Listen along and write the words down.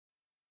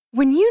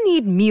When you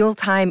need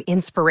mealtime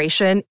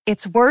inspiration,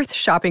 it's worth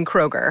shopping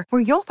Kroger,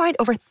 where you'll find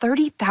over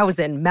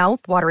 30,000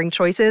 mouth-watering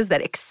choices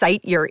that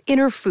excite your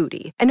inner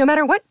foodie. And no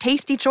matter what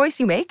tasty choice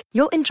you make,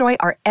 you'll enjoy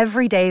our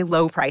everyday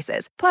low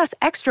prices, plus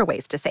extra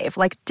ways to save,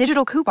 like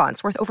digital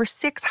coupons worth over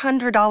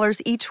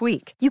 $600 each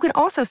week. You can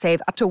also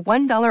save up to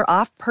 $1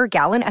 off per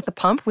gallon at the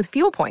pump with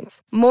fuel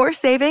points. More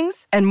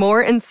savings and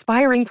more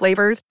inspiring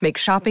flavors make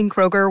shopping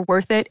Kroger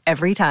worth it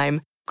every time.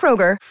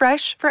 Kroger,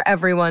 fresh for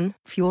everyone.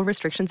 Fuel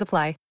restrictions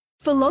apply.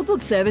 For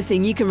logbook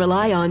servicing you can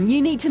rely on,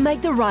 you need to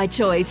make the right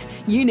choice.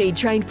 You need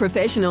trained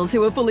professionals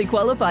who are fully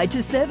qualified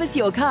to service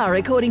your car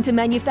according to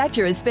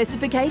manufacturer's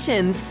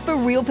specifications. For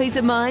real peace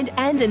of mind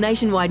and a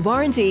nationwide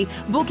warranty,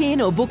 book in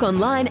or book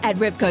online at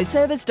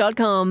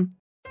repcoservice.com.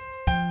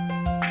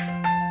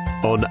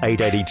 On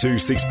 882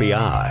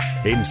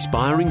 6PR,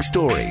 inspiring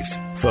stories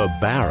for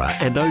Barra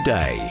and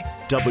O'Day,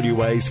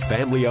 WA's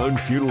family-owned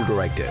funeral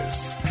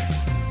directors.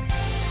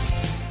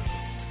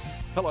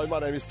 Hello, my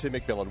name is Tim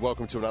McMillan.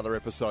 Welcome to another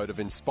episode of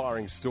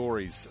Inspiring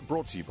Stories,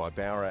 brought to you by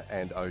Barra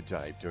and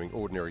O'Day, doing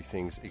ordinary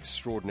things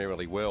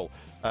extraordinarily well.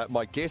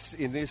 My guest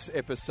in this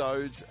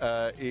episode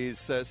is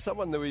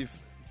someone that we've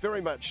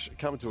very much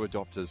come to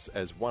adopt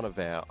as one of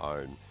our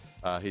own.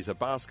 He's a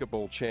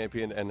basketball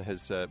champion and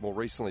has more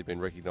recently been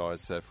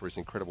recognised for his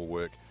incredible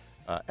work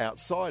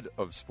outside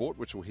of sport,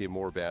 which we'll hear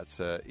more about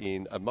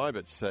in a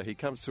moment. He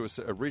comes to us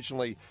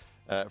originally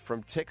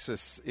from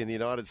Texas in the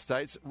United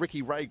States.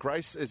 Ricky Ray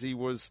Grace, as he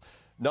was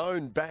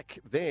known back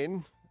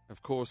then.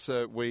 Of course,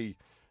 we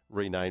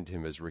renamed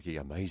him as Ricky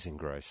Amazing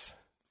Grace.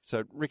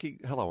 So,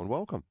 Ricky, hello and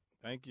welcome.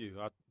 Thank you.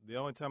 The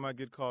only time I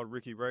get called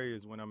Ricky Ray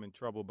is when I'm in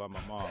trouble by my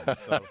mom.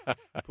 So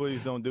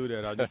please don't do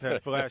that. I just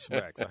had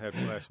flashbacks.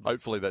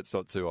 Hopefully that's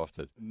not too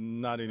often.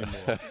 Not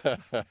anymore.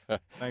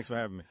 Thanks for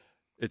having me.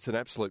 It's an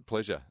absolute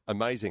pleasure.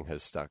 Amazing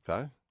has stuck,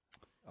 though.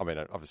 I mean,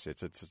 obviously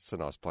it's a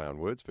nice play on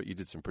words, but you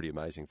did some pretty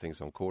amazing things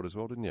on court as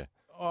well, didn't you?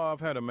 Oh, I've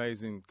had an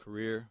amazing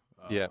career.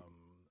 Yeah.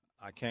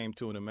 I came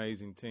to an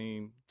amazing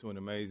team, to an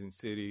amazing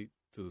city,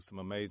 to some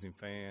amazing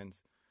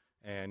fans,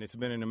 and it's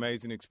been an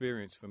amazing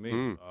experience for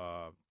me.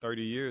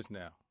 30 years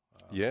now.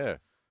 Yeah.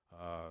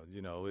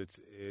 You know, it's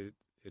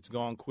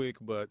gone quick,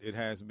 but it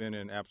has been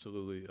an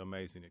absolutely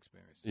amazing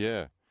experience.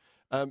 Yeah.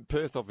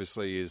 Perth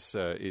obviously is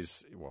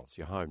it's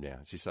your home now.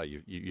 As you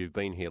say, you've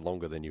been here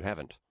longer than you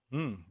haven't.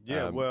 Perth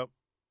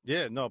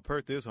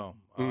is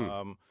home.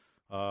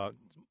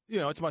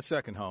 It's my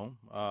second home.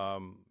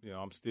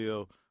 I'm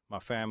still. My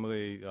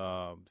family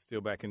still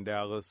back in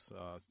Dallas,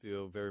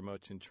 still very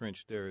much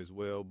entrenched there as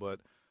well.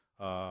 But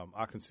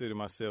I consider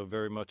myself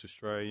very much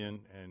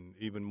Australian and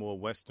even more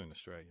Western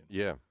Australian.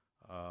 Yeah.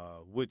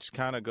 Which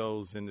kind of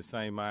goes in the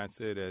same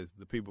mindset as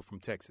the people from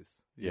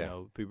Texas. You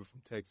know, people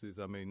from Texas,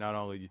 I mean, not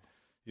only,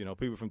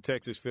 people from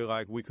Texas feel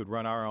like we could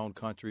run our own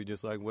country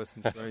just like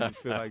Western Australians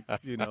feel like,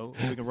 we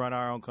can run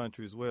our own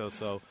country as well.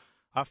 So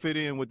I fit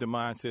in with the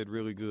mindset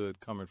really good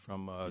coming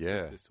from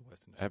Texas to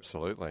Western Australia.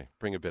 Absolutely.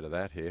 Bring a bit of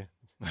that here.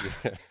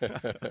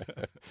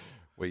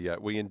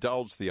 We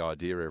indulge the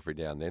idea every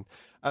now and then.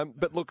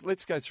 But look,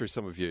 let's go through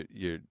some of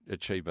your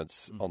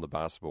achievements on the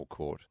basketball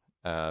court.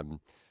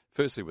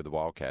 Firstly, with the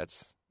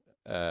Wildcats,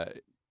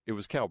 it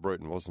was Cal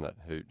Bruton, wasn't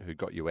it, who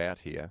got you out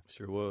here?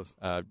 Sure was.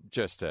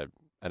 Just an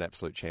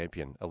absolute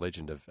champion, a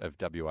legend of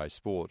WA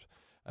sport.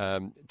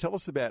 Tell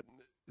us about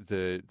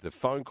the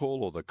phone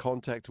call or the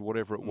contact or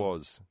whatever it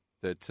was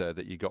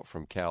that you got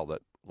from Cal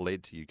that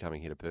led to you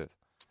coming here to Perth.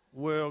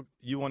 Well,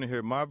 you want to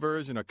hear my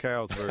version or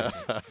Cal's version?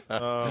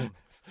 My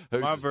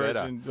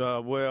version,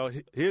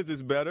 his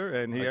is better,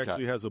 and he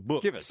actually has a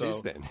book. Give us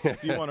his then.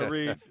 if you want to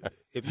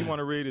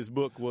read his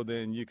book, well,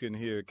 then you can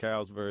hear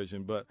Cal's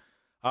version. But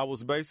I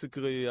was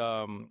basically,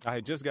 I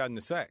had just gotten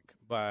the sack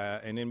by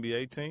an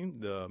NBA team,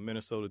 the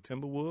Minnesota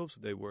Timberwolves.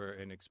 They were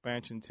an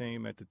expansion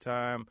team at the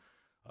time.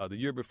 The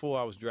year before,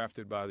 I was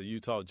drafted by the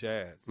Utah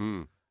Jazz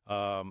in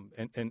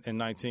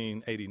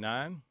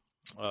 1989.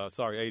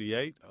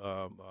 88.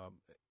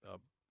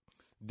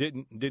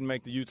 Didn't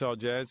make the Utah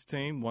Jazz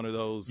team. One of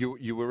those.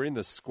 You were in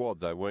the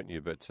squad though, weren't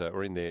you? But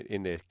or in their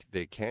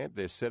camp,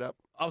 their setup.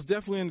 I was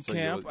definitely in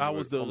camp. I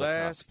was the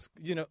last.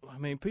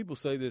 People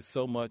say this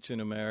so much in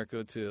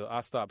America till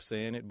I stopped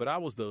saying it. But I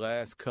was the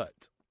last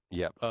cut.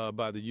 Yep.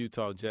 By the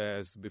Utah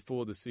Jazz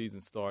before the season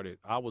started.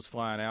 I was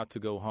flying out to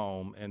go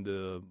home, and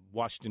the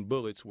Washington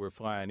Bullets were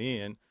flying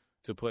in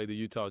to play the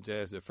Utah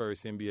Jazz their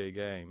first NBA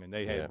game, and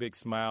they had big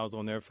smiles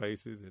on their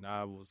faces, and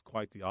I was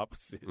quite the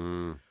opposite.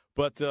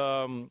 But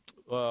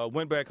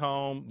went back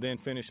home, then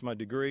finished my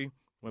degree.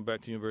 Went back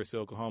to University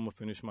of Oklahoma,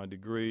 finished my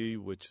degree,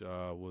 which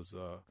was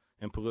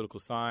in political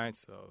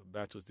science,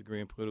 bachelor's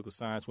degree in political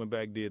science. Went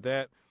back, did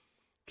that,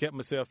 kept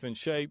myself in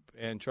shape,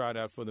 and tried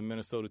out for the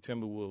Minnesota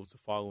Timberwolves the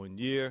following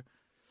year.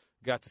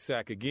 Got the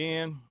sack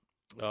again.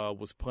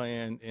 Was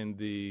playing in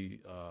the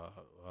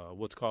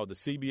what's called the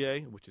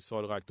CBA, which is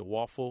sort of like the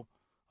Waffle,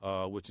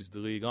 which is the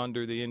league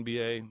under the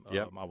NBA.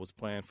 I was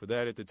playing for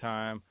that at the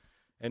time.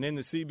 And in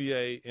the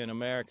CBA in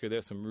America,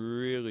 there's some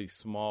really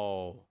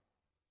small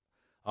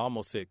I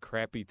almost said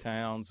crappy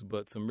towns,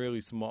 but some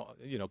really small,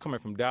 coming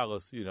from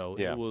Dallas,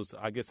 it was,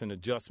 I guess, an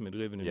adjustment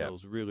living in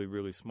those really,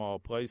 really small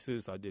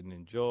places. I didn't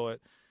enjoy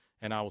it.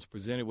 And I was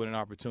presented with an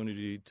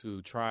opportunity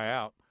to try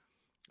out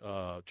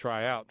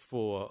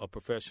for a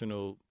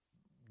professional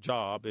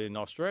job in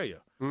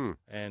Australia.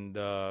 And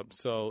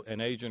so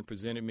an agent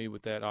presented me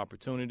with that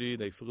opportunity.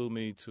 They flew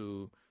me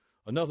to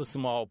another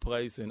small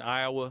place in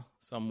Iowa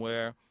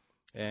somewhere,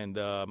 and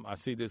I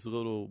see this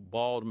little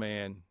bald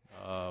man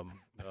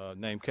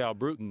named Cal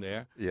Bruton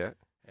there. Yeah.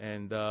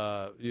 And,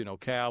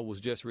 Cal was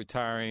just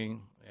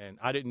retiring, and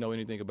I didn't know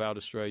anything about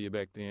Australia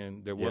back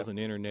then. There wasn't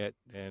internet,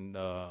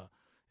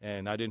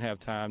 and I didn't have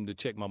time to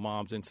check my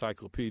mom's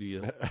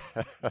encyclopedia.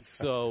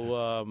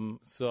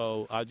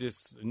 So I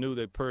just knew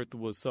that Perth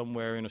was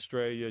somewhere in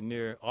Australia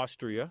near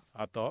Austria,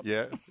 I thought.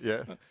 Yeah.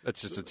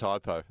 That's just a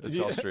typo. It's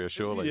Austria,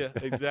 surely. Yeah,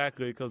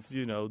 exactly, because,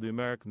 the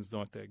Americans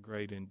aren't that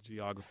great in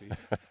geography.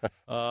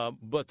 So I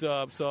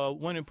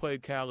went and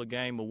played Cal a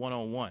game of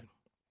one-on-one.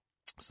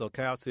 So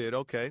Cal said,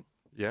 okay.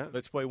 Yeah,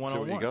 let's play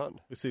one-on-one. See what you got.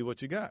 Let's see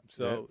what you got.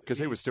 So because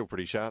he was still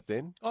pretty sharp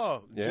then.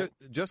 Oh,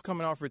 just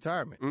coming off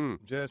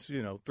retirement. Just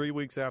 3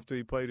 weeks after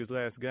he played his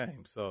last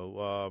game.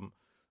 So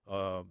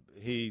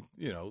he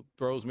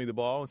throws me the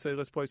ball and says,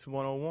 "Let's play some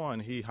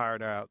one-on-one." He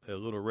hired out a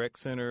little rec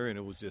center, and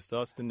it was just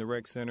us in the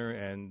rec center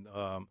and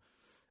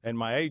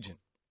my agent.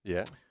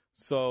 Yeah.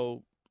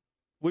 So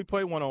we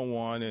play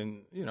one-on-one,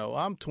 and,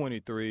 I'm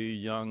 23,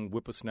 young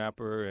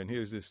whippersnapper, and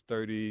here's this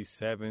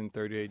 37,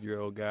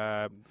 38-year-old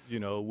guy,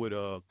 with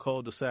a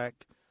cul-de-sac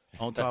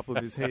on top of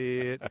his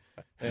head.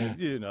 And,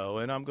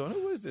 and I'm going,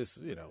 who is this,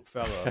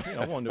 fella?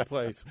 I wanted to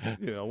play,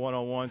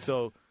 one-on-one.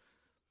 So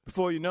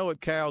before you know it,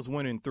 Cal's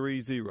winning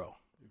 3-0.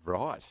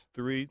 Right.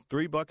 Three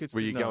buckets.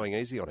 Were you going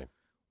easy on him?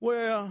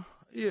 Well,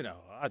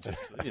 I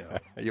just,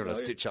 You want to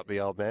stitch up the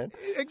old man?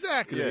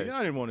 Exactly. Yeah.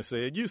 I didn't want to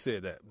say it. You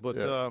said that. But,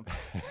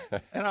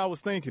 and I was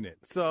thinking it.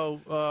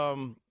 So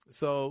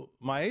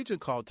my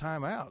agent called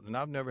timeout, and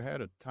I've never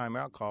had a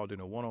timeout called in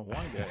a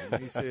one-on-one game.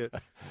 And he said,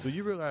 "So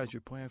you realize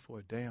you're playing for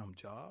a damn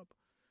job?"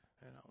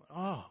 And I went,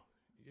 "Oh,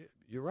 yeah,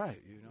 you're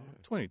right.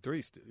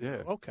 23 still. Yeah.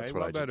 Okay.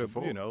 Well, I better,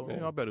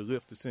 I better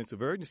lift the sense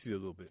of urgency a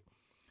little bit."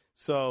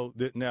 So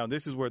now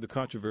this is where the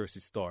controversy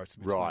starts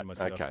between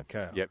myself and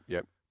Cal.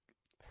 Yep.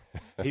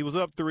 He was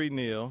up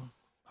 3-0.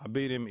 I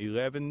beat him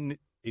 11-3,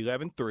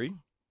 11-0,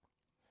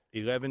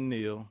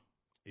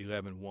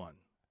 11-1,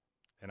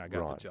 and I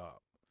got the job.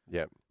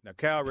 Yep. Now,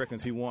 Cal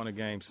reckons he won a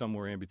game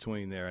somewhere in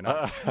between there, and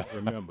I don't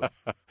remember.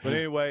 But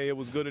anyway, it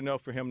was good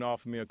enough for him to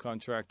offer me a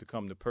contract to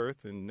come to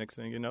Perth, and next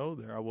thing you know,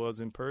 there I was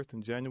in Perth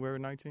in January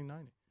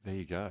 1990. There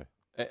you go.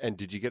 And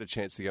did you get a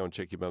chance to go and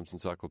check your mum's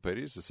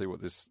encyclopedias to see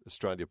what this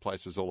Australia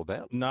place was all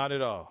about? Not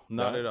at all.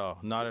 Not at all.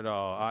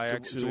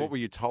 So what were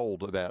you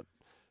told about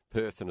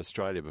Perth and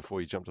Australia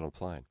before you jumped on a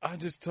plane? I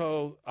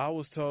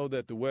was told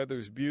that the weather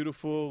is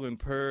beautiful in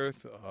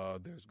Perth.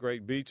 There's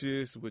great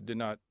beaches, which did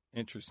not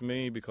interest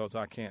me because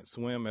I can't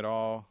swim at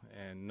all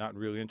and not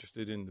really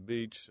interested in the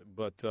beach.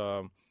 But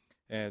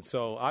and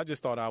so I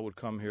just thought I would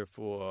come here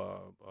for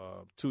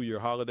a 2-year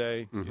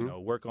holiday,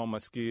 work on my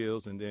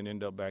skills, and then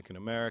end up back in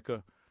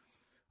America.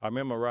 I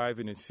remember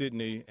arriving in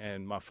Sydney,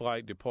 and my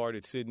flight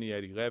departed Sydney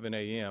at 11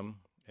 a.m.,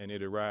 and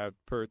it arrived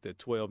Perth at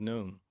 12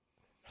 noon.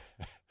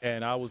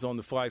 And I was on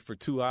the flight for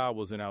 2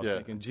 hours, and I was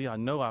thinking, gee, I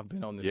know I've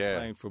been on this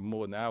plane for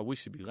more than an hour. We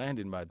should be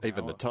landing by now.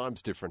 Even the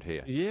time's different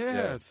here.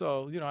 Yeah.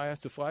 So, I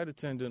asked the flight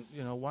attendant,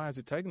 why is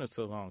it taking us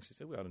so long? She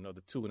said, we got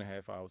another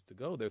 2.5 hours to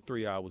go. They're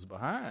 3 hours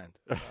behind.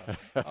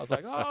 I was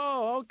like,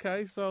 oh,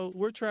 okay. So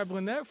we're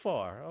traveling that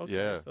far. Okay.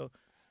 Yeah. So,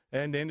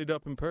 and ended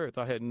up in Perth.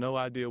 I had no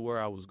idea where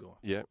I was going.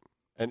 Yeah.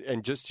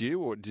 And just you,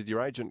 or did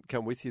your agent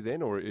come with you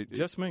then?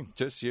 Just me.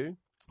 Just you?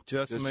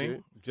 Just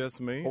me.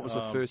 What was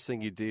the first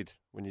thing you did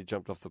when you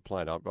jumped off the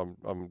plane?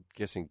 I'm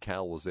guessing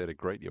Cal was there to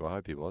greet you. I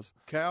hope he was.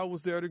 Cal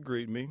was there to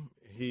greet me.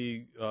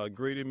 He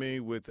greeted me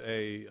with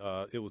it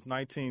was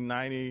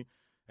 1990,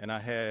 and I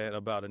had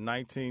about a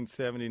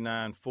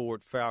 1979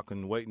 Ford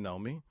Falcon waiting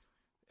on me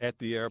at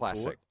the airport.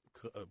 Classic.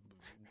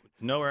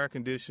 No air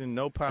conditioning,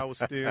 no power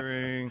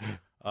steering,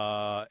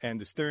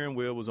 and the steering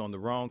wheel was on the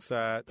wrong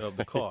side of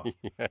the car.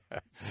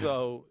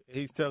 So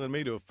he's telling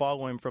me to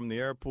follow him from the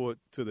airport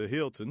to the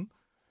Hilton.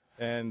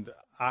 And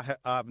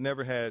I've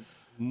never had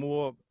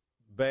more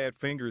bad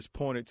fingers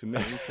pointed to me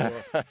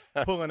for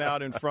pulling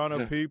out in front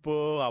of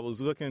people. I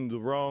was looking the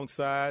wrong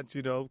side,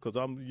 because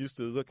I'm used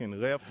to looking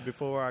left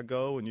before I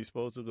go, and you're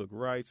supposed to look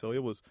right. So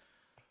it was,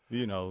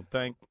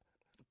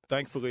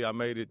 thankfully I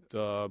made it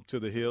to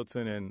the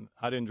Hilton, and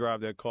I didn't drive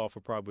that car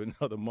for probably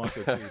another month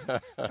or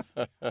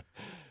 2.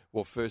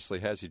 Well, firstly,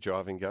 how's your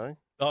driving going?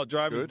 Oh,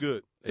 driving's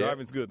good.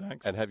 Driving's good,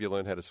 thanks. And have you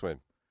learned how to swim?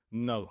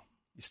 No.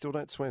 You still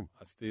don't swim?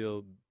 I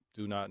still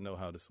do not know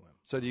how to swim.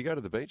 So do you go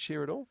to the beach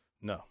here at all?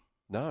 No.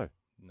 No?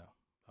 No.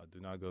 I do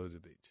not go to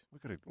the beach.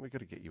 We've got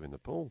to get you in the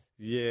pool.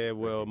 Yeah,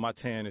 well, my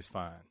tan is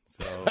fine,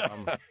 so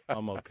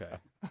I'm okay.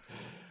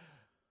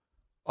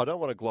 I don't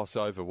want to gloss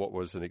over what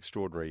was an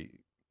extraordinary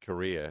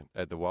career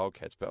at the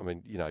Wildcats, but, I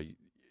mean,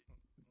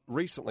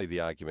 recently the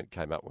argument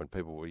came up when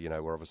people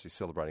were, were obviously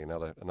celebrating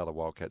another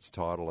Wildcats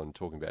title and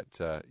talking about,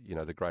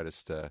 the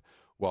greatest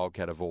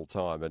Wildcat of all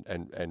time.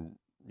 And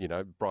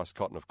Bryce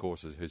Cotton, of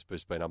course, who's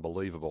just been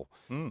unbelievable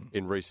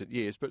in recent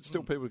years. But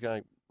still people are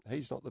going,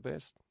 he's not the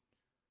best.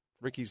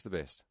 Ricky's the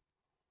best.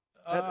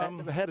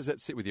 How does that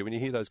sit with you when you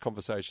hear those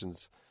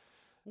conversations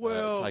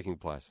taking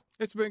place?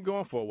 It's been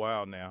going for a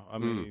while now. I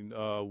mean,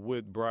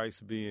 with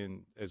Bryce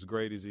being as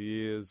great as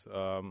he is,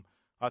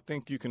 I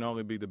think you can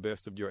only be the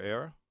best of your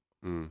era.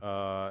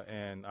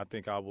 And I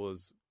think I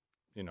was,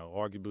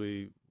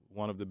 arguably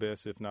one of the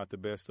best, if not the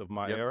best of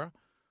my era.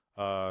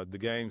 The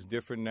game's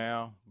different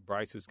now.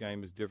 Bryce's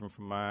game is different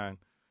from mine.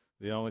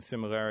 The only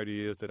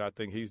similarity is that I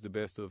think he's the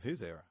best of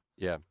his era.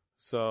 Yeah.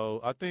 So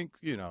I think,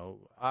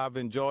 I've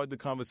enjoyed the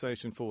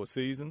conversation for a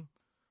season.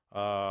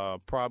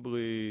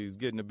 Probably is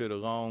getting a bit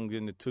long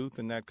in the tooth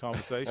in that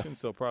conversation.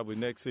 So probably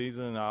next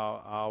season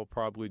I'll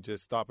probably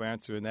just stop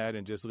answering that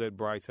and just let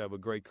Bryce have a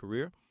great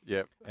career.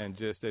 Yep. And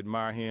just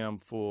admire him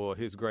for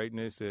his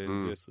greatness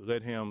and just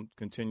let him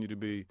continue to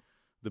be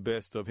the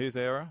best of his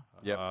era.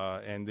 Yep.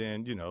 And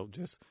then,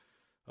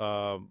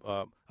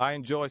 I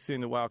enjoy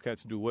seeing the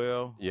Wildcats do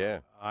well. Yeah.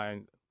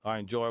 I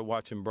enjoy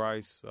watching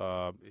Bryce.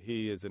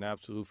 He is an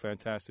absolute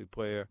fantastic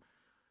player.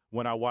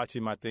 When I watch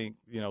him, I think,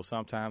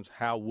 sometimes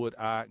how would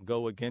I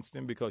go against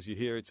him, because you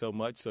hear it so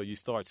much. So you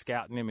start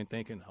scouting him and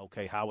thinking,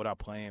 okay, how would I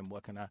play him?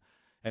 What can I?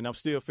 And I'm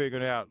still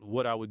figuring out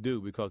what I would do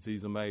because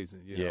he's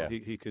amazing.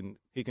 He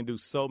can do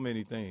so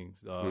many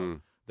things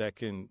that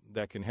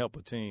can help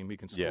a team. He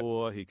can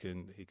score. He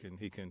can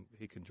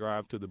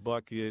drive to the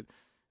bucket.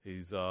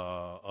 He's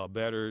a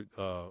better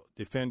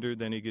defender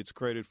than he gets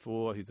credit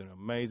for. He's an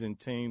amazing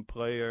team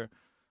player.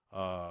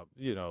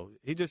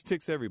 He just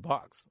ticks every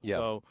box. Yep.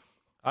 So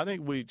I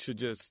think we should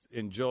just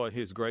enjoy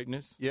his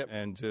greatness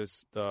and just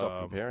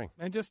stop comparing.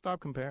 And just stop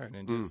comparing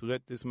and just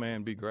let this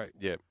man be great.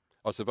 Yeah.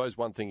 I suppose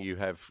one thing you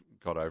have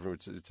got over,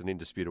 it's an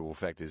indisputable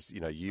fact, is,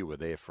 you were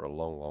there for a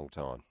long, long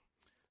time.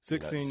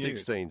 16 years.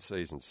 16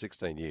 seasons,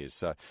 16 years.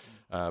 So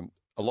a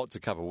lot to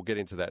cover. We'll get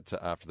into that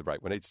after the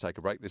break. We need to take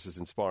a break. This is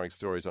Inspiring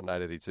Stories on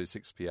 882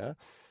 6PR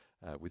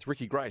with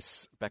Ricky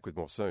Grace. Back with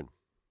more soon.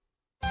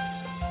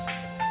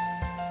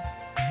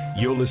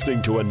 You're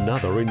listening to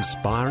another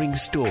inspiring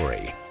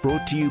story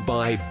brought to you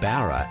by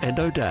Barra and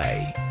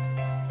O'Day.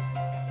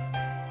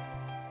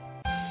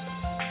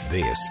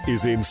 This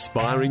is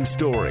Inspiring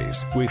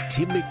Stories with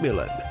Tim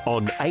McMillan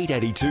on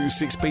 882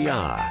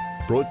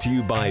 6PR, brought to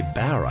you by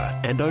Barra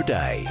and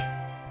O'Day.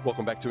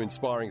 Welcome back to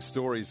Inspiring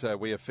Stories.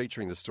 We are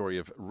featuring the story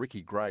of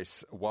Ricky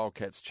Grace,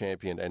 Wildcats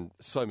champion, and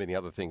so many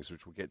other things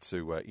which we'll get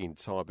to in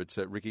time. But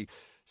Ricky,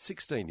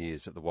 16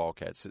 years at the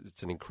Wildcats,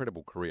 it's an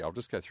incredible career. I'll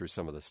just go through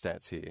some of the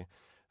stats here,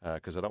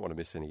 because I don't want to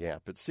miss any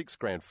out. But 6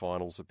 grand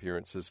finals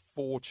appearances,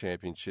 4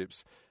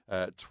 championships,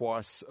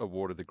 twice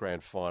awarded the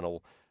grand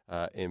final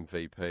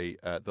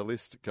MVP. The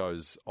list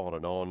goes on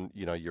and on.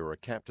 You're a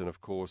captain, of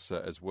course,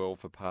 as well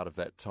for part of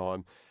that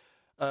time.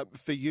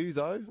 For you,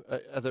 though,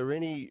 are there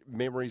any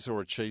memories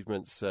or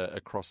achievements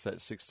across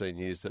that 16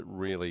 years that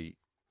really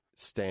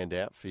stand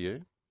out for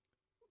you?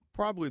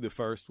 Probably the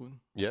first one.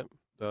 Yep.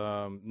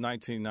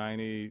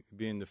 1990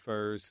 being the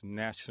first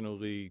National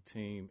League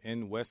team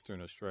in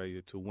Western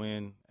Australia to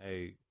win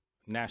a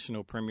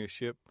national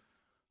premiership.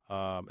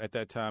 At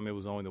that time, it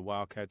was only the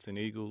Wildcats and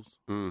Eagles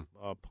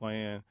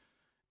playing,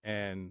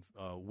 and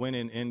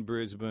winning in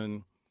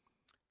Brisbane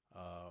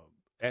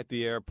at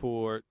the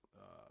airport.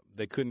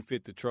 They couldn't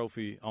fit the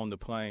trophy on the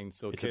plane.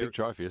 So it's a big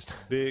trophy, isn't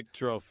it? Big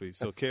trophy.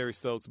 So Kerry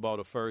Stokes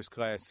bought a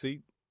first-class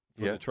seat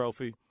for the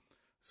trophy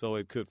so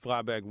it could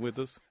fly back with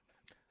us.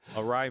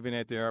 Arriving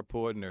at the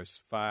airport, and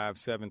there's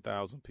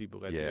 7,000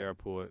 people at the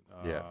airport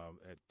at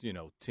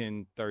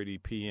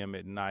 10:30 p.m.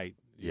 at night,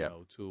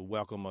 to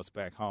welcome us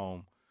back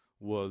home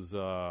was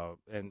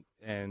and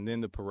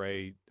then the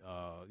parade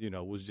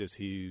was just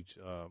huge.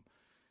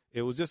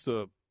 It was just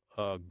a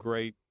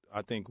great,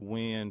 I think,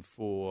 win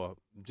for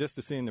just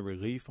to seeing the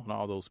relief on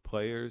all those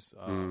players.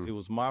 It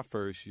was my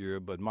first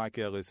year, but Mike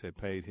Ellis had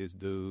paid his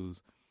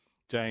dues.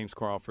 James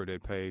Crawford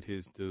had paid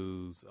his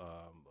dues.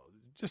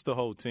 Just the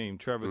whole team,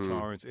 Trevor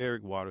Torrance,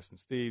 Eric Watterson,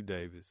 Steve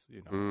Davis,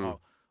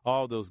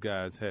 all those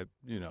guys had,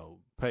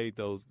 paid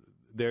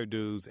their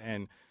dues.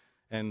 And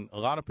a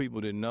lot of people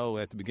didn't know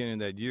at the beginning of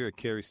that year,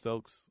 Kerry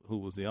Stokes, who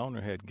was the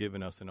owner, had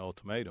given us an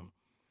ultimatum.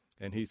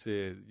 And he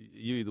said,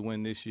 you either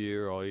win this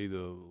year or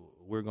either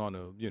we're going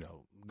to,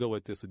 go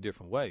at this a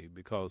different way,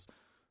 because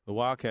the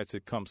Wildcats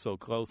had come so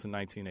close in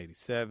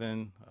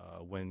 1987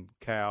 when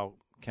Cal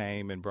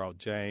came and brought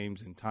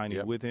James and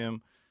Tiny with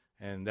him.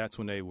 And that's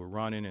when they were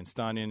running and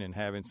stunning and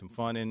having some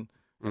fun and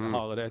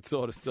all of that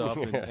sort of stuff.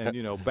 And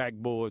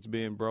backboards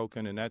being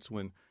broken. And that's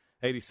when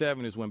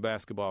 87 is when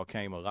basketball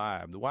came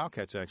alive. The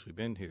Wildcats actually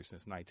been here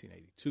since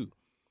 1982.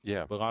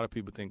 Yeah. But a lot of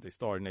people think they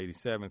started in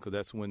 87 because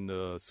that's when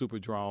the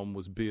Superdrome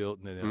was built.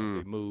 And then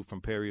they moved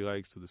from Perry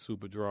Lakes to the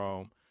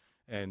Superdrome.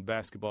 And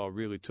basketball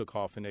really took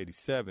off in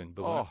 87.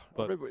 I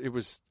remember it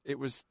was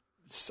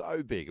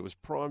so big. It was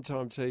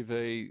primetime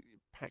TV,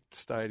 packed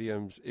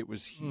stadiums. It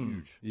was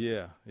huge.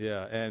 Yeah.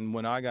 And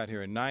when I got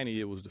here in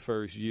 90, it was the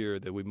first year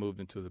that we moved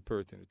into the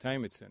Perth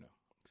Entertainment Center.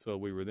 So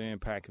we were then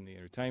packing the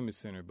entertainment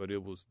center, but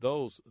it was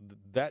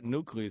that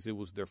nucleus, it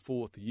was their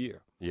fourth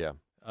year. Yeah.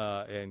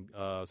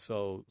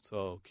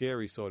 So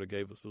Kerry sort of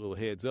gave us a little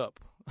heads up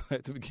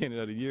at the beginning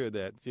of the year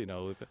that,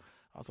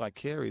 I was like,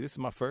 Kerry, this is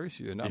my first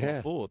year, not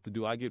my fourth.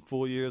 Do I get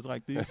 4 years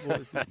like these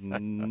boys?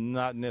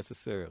 Not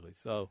necessarily.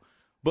 So,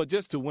 but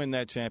just to win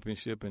that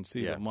championship and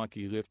see the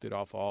monkey lifted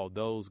off all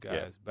those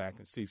guys back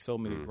and see so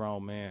many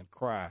grown men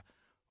cry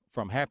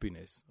from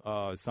happiness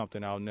is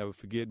something I'll never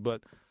forget.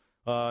 But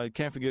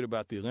can't forget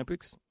about the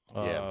Olympics.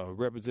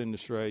 Representing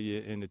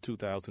Australia in the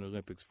 2000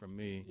 Olympics for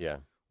me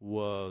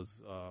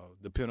was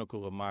the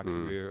pinnacle of my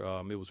career.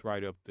 It was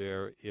right up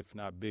there, if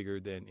not bigger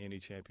than any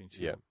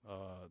championship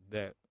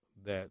that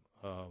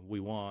we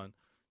won.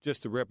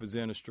 Just to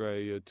represent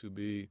Australia, to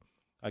be,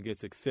 I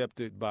guess,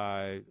 accepted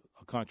by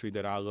a country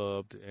that I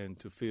loved and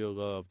to feel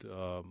loved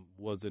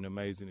was an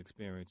amazing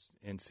experience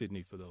in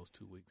Sydney for those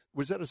 2 weeks.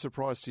 Was that a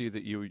surprise to you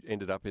that you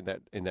ended up in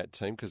that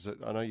team? Because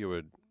I know you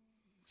were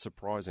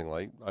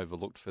surprisingly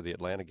overlooked for the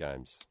Atlanta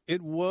Games.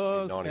 It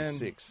was in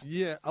 96.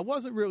 I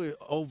wasn't really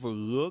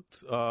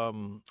overlooked.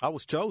 I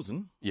was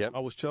chosen. Yep. I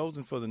was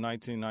chosen for the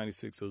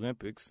 1996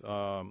 Olympics.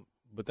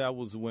 But that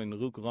was when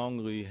Luke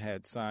Longley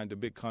had signed a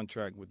big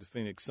contract with the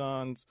Phoenix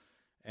Suns,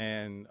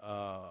 and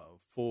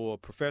for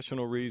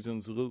professional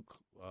reasons, Luke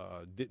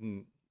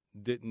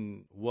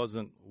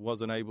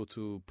wasn't able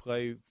to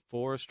play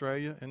for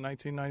Australia in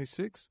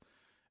 1996,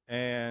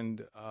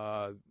 and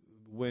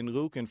when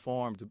Luke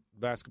informed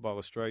Basketball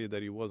Australia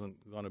that he wasn't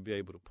going to be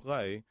able to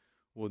play,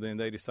 well, then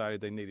they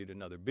decided they needed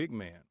another big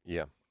man.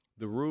 Yeah.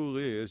 The rule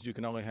is you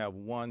can only have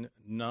one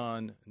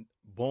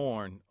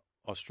non-born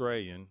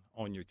Australian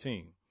on your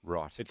team.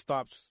 Right. It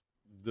stops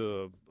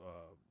the,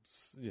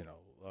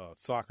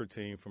 soccer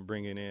team from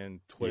bringing in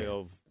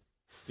 12,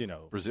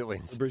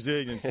 Brazilians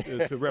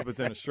to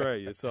represent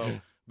Australia. So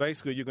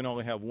basically you can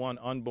only have one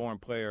unborn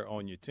player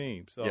on your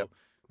team. So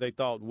they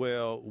thought,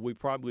 well, we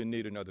probably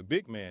need another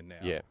big man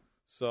now. Yeah.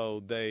 So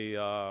they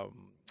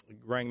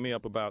rang me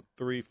up about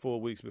 3-4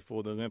 weeks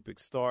before the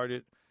Olympics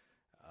started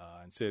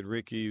and said,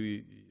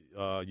 Ricky,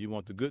 you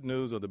want the good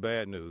news or the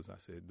bad news? I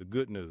said, the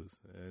good news.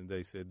 And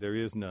they said, there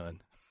is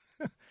none.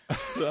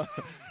 So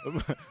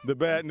the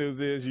bad news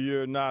is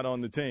you're not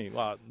on the team.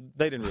 Well,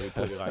 they didn't really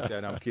put it like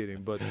that. I'm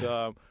kidding. But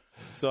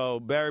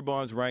so Barry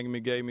Bonds rang me,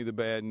 gave me the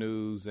bad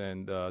news,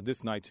 and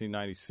this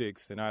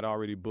 1996, and I'd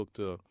already booked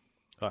a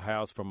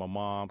house for my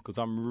mom because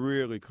I'm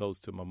really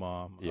close to my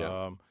mom.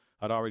 Yeah.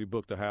 I'd already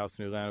booked a house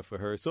in Atlanta for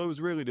her. So it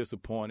was really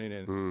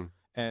disappointing,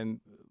 and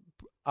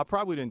I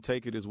probably didn't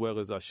take it as well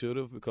as I should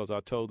have because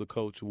I told the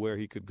coach where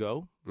he could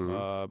go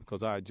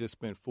because I had just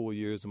spent 4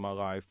 years of my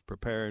life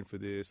preparing for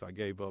this. I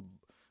gave up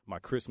my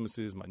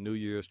Christmases, my New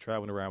Year's,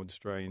 traveling around with the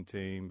Australian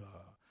team.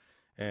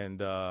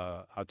 And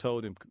I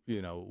told him,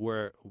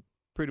 where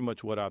pretty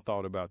much what I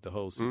thought about the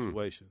whole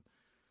situation.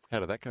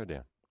 How did that go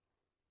down?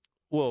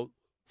 Well,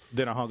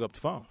 then I hung up the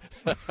phone.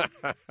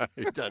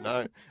 You don't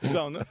know.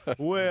 Don't know.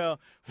 Well,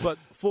 but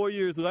 4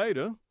 years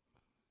later,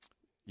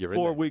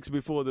 4 weeks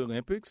before the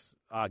Olympics,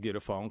 I get a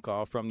phone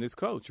call from this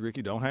coach.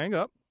 Ricky, don't hang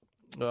up.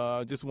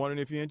 Just wondering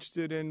if you're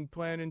interested in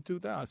playing in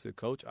 2000. I said,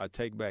 Coach, I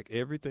take back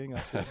everything I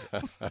said.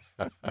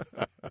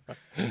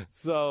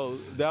 So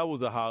that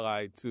was a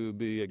highlight to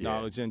be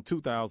acknowledged. In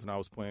 2000, I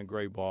was playing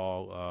great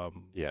ball.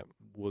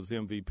 Was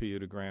MVP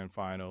of the grand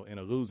final in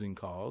a losing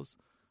cause,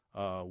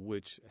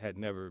 which had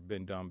never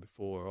been done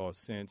before or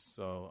since.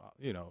 So,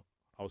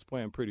 I was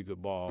playing pretty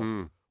good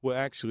ball. Well,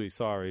 actually,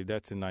 sorry,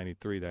 that's in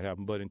 93 that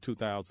happened. But in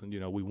 2000,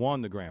 we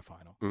won the grand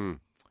final.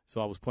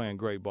 So I was playing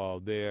great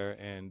ball there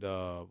and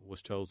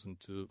was chosen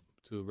to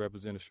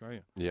represent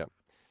Australia. Yeah.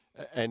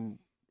 And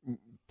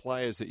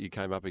players that you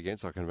came up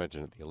against, I can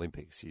imagine at the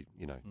Olympics,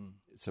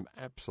 some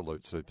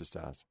absolute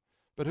superstars.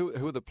 But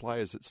who are the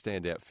players that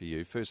stand out for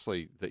you?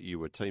 Firstly, that you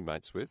were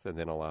teammates with, and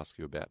then I'll ask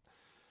you about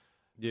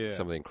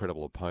some of the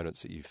incredible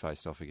opponents that you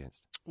faced off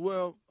against.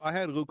 Well, I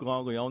had Luke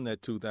Longley on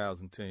that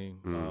 2000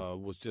 team.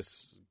 Was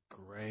just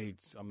great.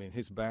 I mean,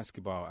 his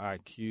basketball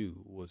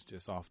IQ was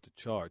just off the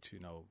charts.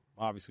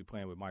 Obviously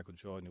playing with Michael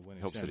Jordan and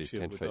winning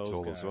championship with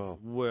those guys. As well.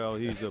 Well,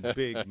 he's a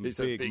big,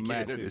 big,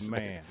 massive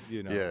man.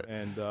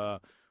 And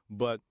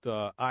but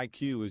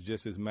IQ is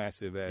just as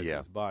massive as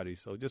his body.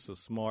 So just a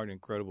smart,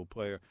 incredible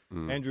player.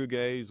 Andrew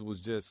Gaze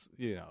was just,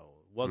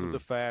 wasn't the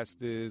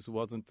fastest,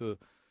 wasn't the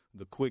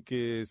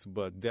quickest,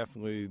 but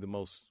definitely the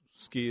most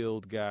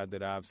skilled guy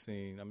that I've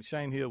seen. I mean,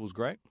 Shane Hill was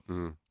great.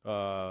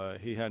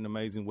 He had an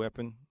amazing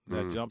weapon,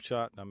 that jump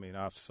shot. I mean,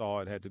 I saw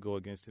it, had to go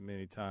against him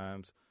many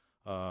times.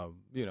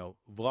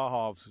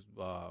 Vlahov's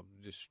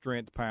just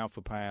strength, pound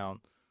for pound,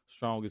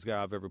 strongest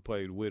guy I've ever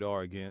played with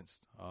or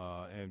against,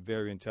 and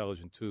very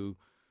intelligent too.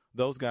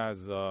 Those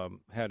guys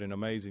had an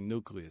amazing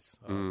nucleus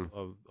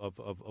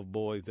of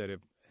boys that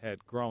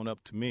had grown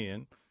up to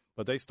men,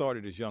 but they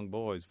started as young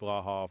boys.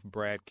 Vlahov,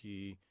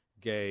 Bradkey,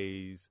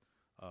 Gaze,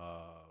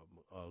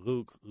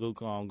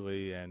 Luke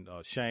Longley, and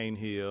Shane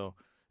Hill.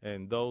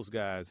 And those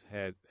guys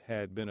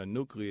had been a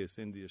nucleus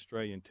in the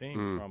Australian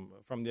team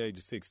from the age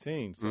of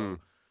 16. So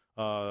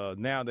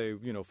now they,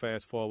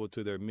 fast forward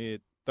to their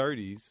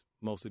mid-30s,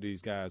 most of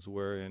these guys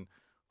were. And,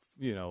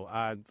 we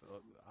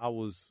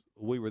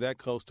were that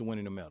close to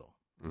winning a medal.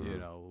 We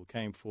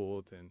came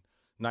fourth. And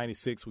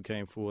 96 we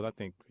came fourth. I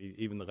think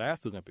even the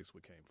last Olympics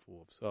we came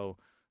fourth. So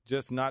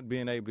just not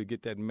being able to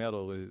get that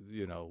medal,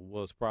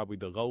 was probably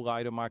the low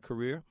light of my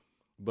career.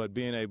 But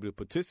being able to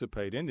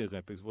participate in the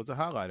Olympics was the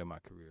highlight of my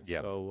career.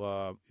 Yep.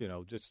 So,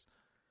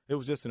 it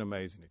was just an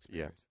amazing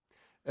experience.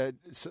 Yeah.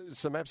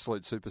 Some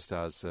absolute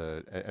superstars,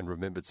 and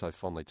remembered so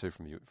fondly too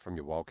from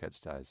your Wildcats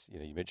days.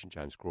 You mentioned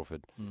James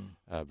Crawford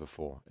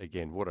before.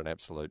 Again, what an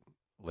absolute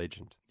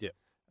legend. Yeah.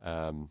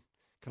 Can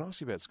I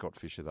ask you about Scott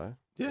Fisher though?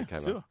 Yeah,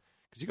 sure.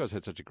 Because you guys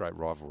had such a great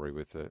rivalry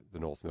with the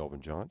North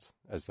Melbourne Giants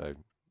as they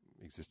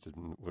existed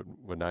and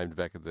were named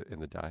back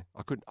in the day.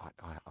 I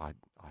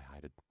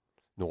hated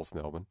North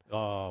Melbourne.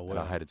 Oh, well. And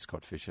I hated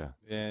Scott Fisher.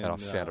 And I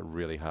found it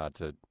really hard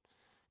to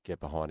get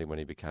behind him when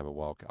he became a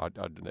Wildcat. I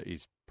don't know,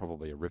 he's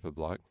probably a ripper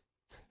bloke.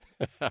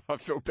 I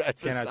feel bad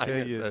for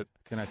saying it.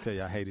 Can I tell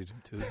you I hated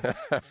him too?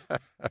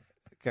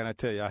 Can I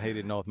tell you I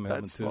hated North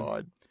Melbourne too? That's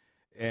fine.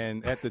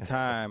 And at the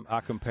time,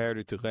 I compared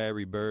it to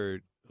Larry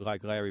Bird,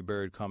 like Larry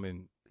Bird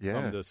coming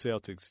from the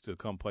Celtics to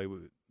come play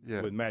with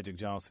Magic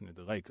Johnson at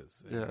the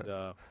Lakers.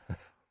 Yeah. And,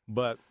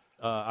 but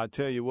I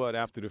tell you what,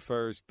 after the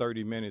first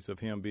 30 minutes of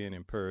him being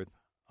in Perth,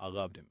 I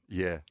loved him.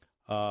 Yeah.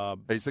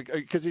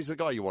 Because he's the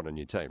guy you want on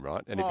your team,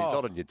 right? And if he's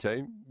not on your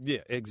team...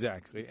 Yeah,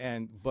 exactly.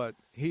 But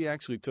he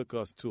actually took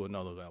us to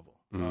another level.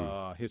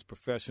 His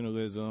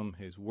professionalism,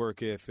 his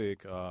work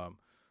ethic.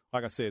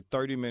 Like I said,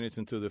 30 minutes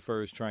into the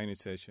first training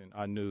session,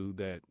 I knew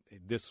that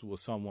this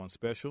was someone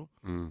special.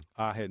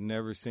 I had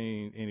never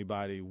seen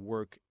anybody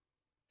work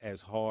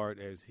as hard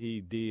as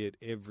he did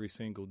every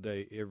single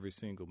day, every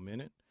single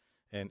minute.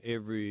 And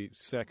every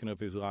second of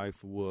his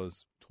life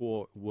was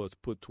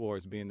put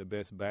towards being the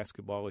best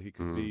basketballer he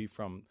could be,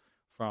 from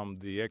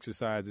the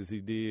exercises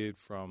he did,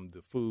 from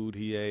the food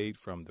he ate,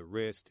 from the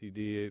rest he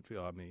did.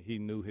 I mean, he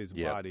knew his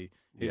body.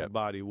 His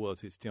body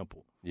was his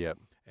temple. Yep.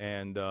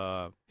 And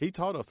he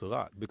taught us a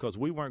lot because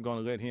we weren't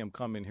going to let him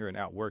come in here and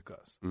outwork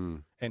us.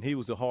 And he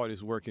was the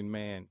hardest working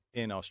man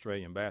in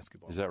Australian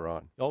basketball. Is that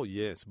right? Oh,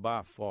 yes,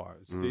 by far.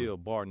 Still,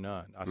 bar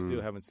none. I still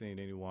haven't seen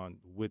anyone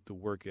with the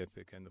work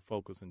ethic and the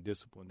focus and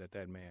discipline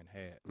that man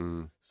had.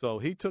 So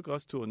he took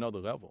us to another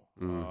level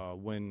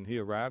when he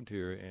arrived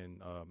here in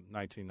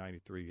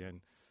 1993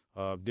 and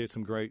did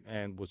some great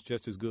and was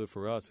just as good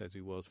for us as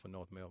he was for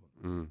North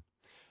Melbourne.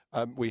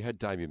 We had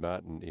Damien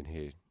Martin in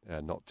here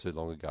not too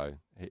long ago.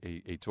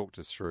 He talked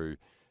us through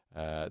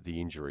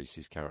the injuries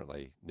he's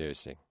currently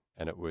nursing,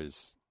 and it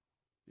was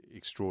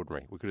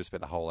extraordinary. We could have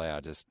spent the whole hour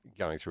just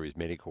going through his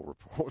medical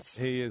reports.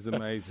 He is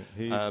amazing.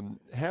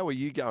 How are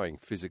you going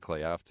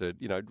physically after,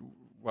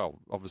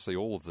 obviously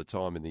all of the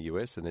time in the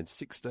US and then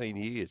 16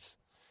 years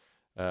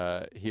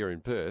here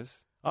in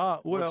Perth?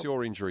 What's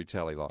your injury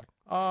tally like?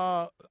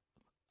 I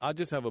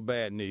just have a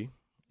bad knee,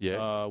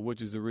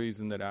 which is the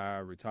reason that I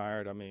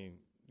retired. I mean,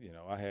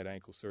 I had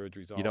ankle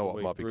surgeries all the way through. You know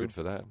what might be good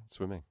for that?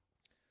 Swimming.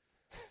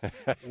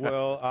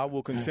 Well, I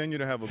will continue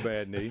to have a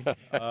bad knee.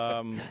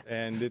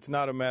 And it's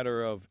not a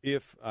matter of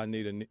if I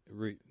need a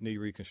knee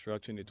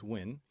reconstruction, it's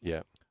when.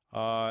 Yeah.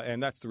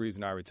 And that's the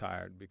reason I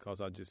retired,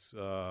 because I just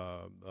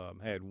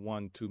had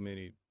one too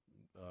many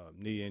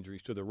knee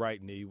injuries to the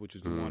right knee, which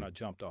is the one I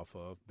jumped off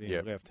of,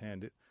 being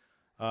left-handed.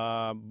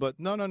 But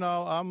no.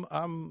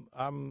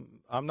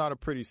 I'm not a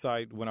pretty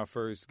sight when I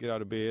first get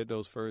out of bed.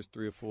 Those first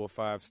 3 or 4 or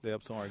 5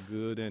 steps aren't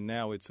good, and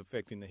now it's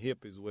affecting the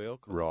hip as well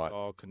because it's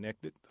all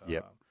connected.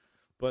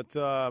 But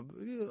I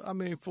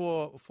mean,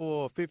 for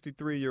a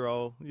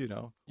 53-year-old,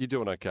 you're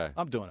doing okay.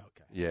 I'm doing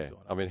okay. Yeah,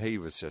 I mean, he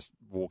was just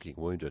walking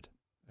wounded.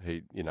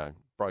 He,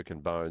 broken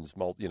bones,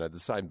 the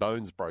same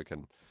bones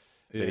broken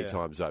many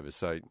times over.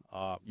 So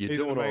you're he's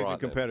doing an amazing all right,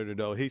 competitor,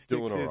 though. He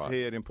sticks his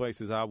head in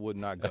places I would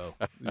not go.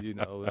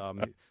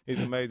 He's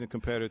an amazing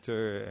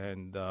competitor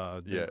and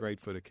great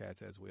for the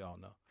Cats, as we all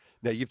know.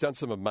 Now, you've done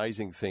some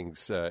amazing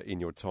things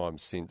in your time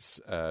since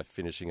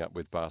finishing up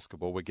with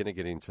basketball. We're going to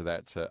get into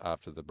that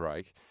after the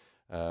break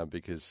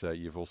because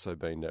you've also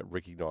been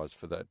recognised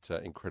for that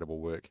incredible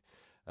work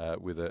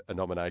with a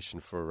nomination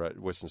for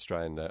Western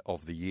Australian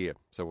of the Year.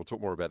 So we'll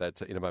talk more about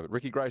that in a moment.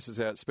 Ricky Grace is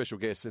our special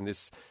guest in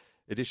this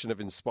edition of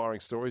Inspiring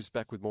Stories.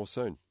 Back with more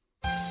soon.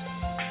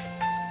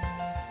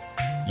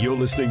 You're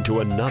listening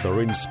to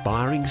another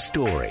inspiring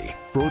story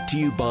brought to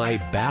you by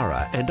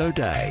Barra and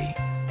O'Day.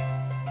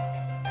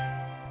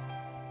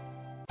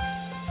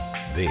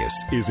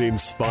 This is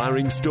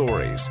Inspiring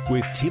Stories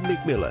with Tim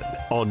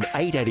McMillan on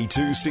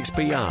 882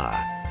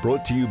 6PR.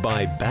 Brought to you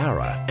by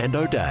Barra and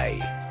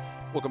O'Day.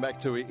 Welcome back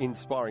to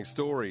Inspiring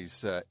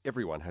Stories.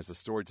 Everyone has a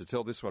story to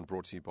tell. This one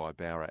brought to you by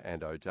Barra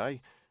and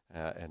O'Day.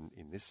 And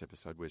in this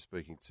episode, we're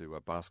speaking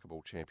to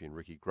basketball champion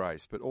Ricky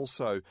Grace, but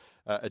also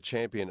a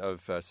champion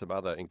of some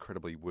other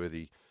incredibly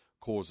worthy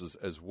causes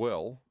as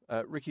well.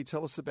 Ricky,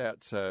 tell us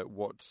about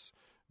what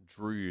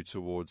drew you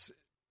towards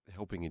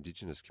helping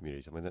Indigenous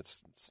communities. I mean,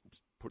 that's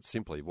put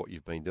simply, what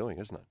you've been doing,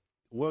 isn't it?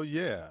 Well,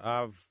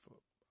 yeah.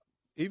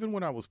 Even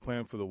when I was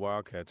playing for the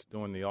Wildcats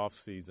during the off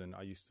season,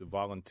 I used to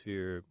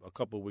volunteer a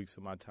couple of weeks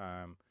of my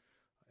time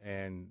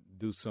and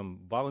do some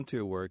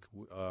volunteer work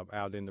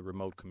out in the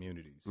remote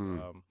communities.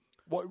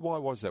 Why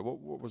was that?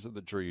 What was it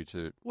that drew you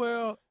to?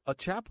 Well, a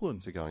chaplain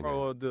to going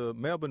for the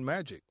Melbourne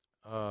Magic.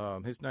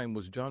 His name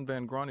was John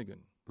Van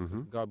Groningen.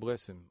 Mm-hmm. God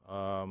bless him.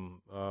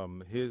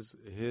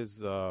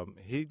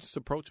 He just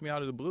approached me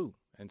out of the blue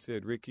and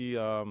said, "Ricky,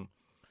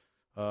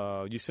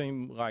 you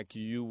seem like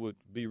you would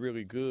be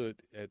really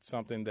good at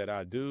something that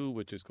I do,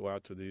 which is go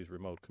out to these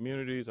remote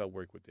communities. I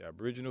work with the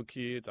Aboriginal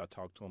kids. I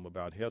talk to them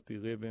about healthy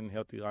living,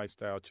 healthy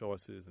lifestyle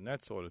choices, and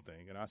that sort of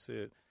thing." And I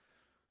said,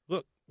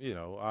 "Look,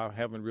 I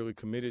haven't really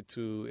committed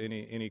to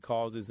any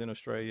causes in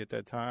Australia at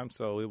that time,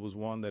 so it was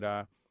one that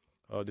I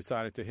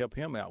decided to help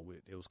him out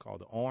with. It was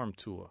called the ARM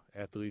Tour,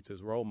 Athletes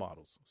as Role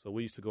Models. So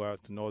we used to go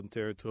out to Northern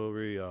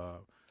Territory,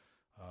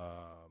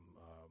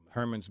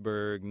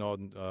 Hermansburg,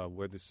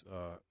 where this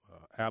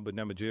Albert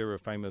Namatjira,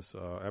 famous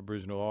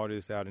Aboriginal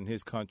artist, out in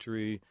his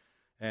country,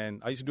 and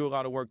I used to do a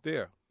lot of work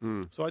there.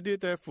 So I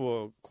did that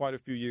for quite a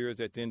few years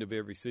at the end of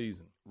every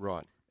season.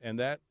 Right. And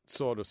that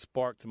sort of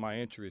sparked my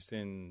interest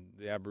in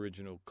the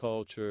Aboriginal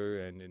culture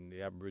and in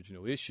the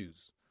Aboriginal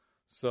issues.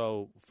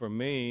 So for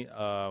me,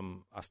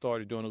 I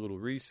started doing a little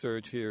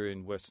research here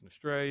in Western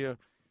Australia,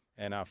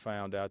 and I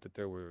found out that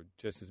there were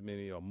just as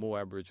many or more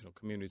Aboriginal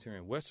communities here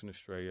in Western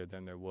Australia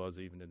than there was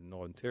even in the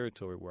Northern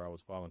Territory where I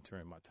was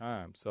volunteering my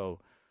time. So,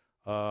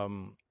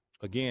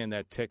 again,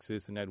 that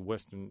Texas and that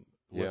Western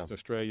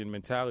Australian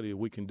mentality,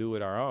 we can do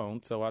it our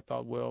own. So I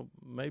thought, well,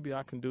 maybe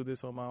I can do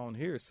this on my own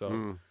here.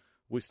 So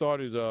we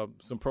started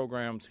some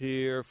programs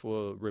here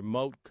for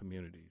remote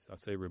communities. I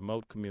say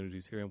remote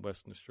communities here in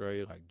Western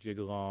Australia, like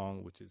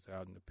Jigalong, which is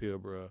out in the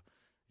Pilbara,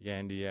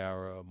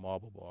 Yandiara,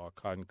 Marble Bar,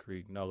 Cotton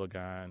Creek,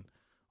 Nullagine,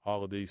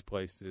 all of these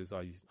places.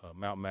 I use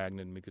Mount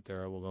Magnet,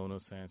 Mikatera, Walona,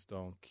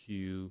 Sandstone,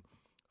 Kew,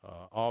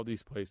 all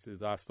these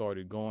places I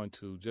started going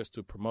to just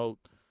to promote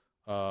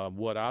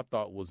what I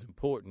thought was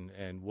important.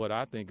 And what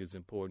I think is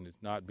important is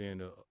not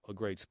being a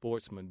great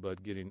sportsman,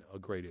 but getting a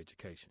great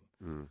education.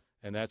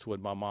 And that's what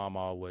my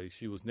mom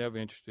she was never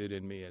interested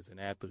in me as an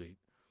athlete.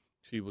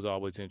 She was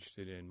always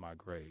interested in my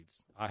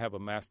grades. I have a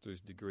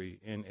master's degree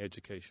in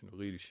educational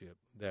leadership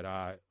that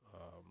I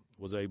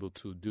was able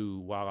to do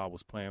while I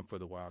was playing for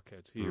the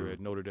Wildcats here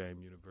at Notre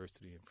Dame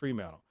University in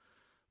Fremantle,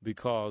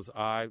 because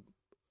I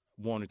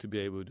wanted to be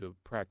able to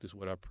practice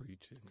what I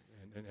preach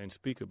and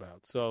speak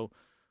about. So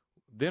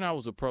then I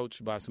was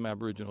approached by some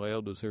Aboriginal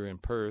elders here in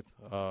Perth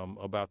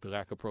about the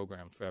lack of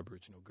programs for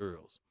Aboriginal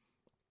girls.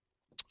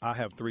 I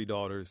have 3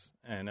 daughters,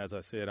 and as I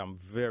said, I'm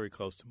very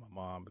close to my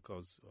mom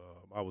because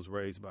I was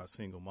raised by a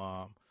single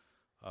mom.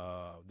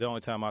 The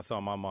only time I saw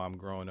my mom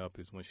growing up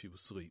is when she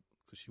was asleep,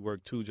 because she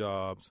worked 2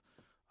 jobs,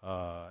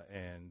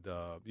 and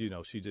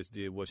she just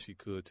did what she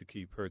could to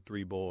keep her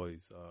 3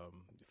 boys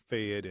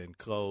fed and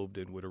clothed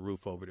and with a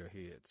roof over their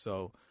head.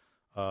 So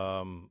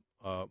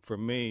for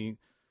me,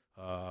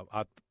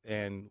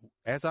 and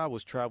as I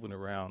was traveling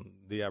around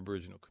the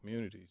Aboriginal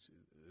communities,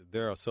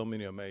 there are so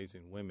many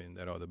amazing women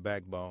that are the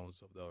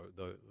backbones of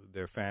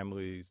their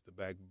families, the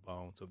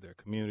backbones of their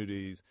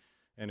communities,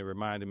 and it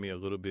reminded me a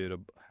little bit of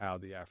how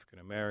the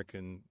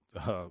African-American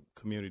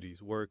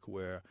communities work,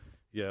 where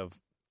you have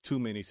too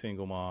many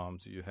single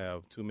moms, you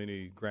have too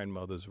many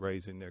grandmothers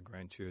raising their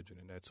grandchildren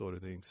and that sort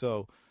of thing.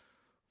 So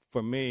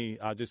for me,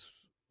 I just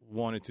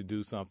wanted to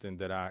do something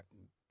that I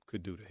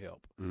could do to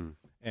help.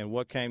 And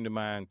what came to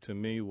mind to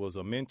me was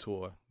a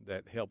mentor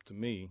that helped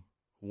me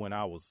when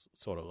I was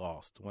sort of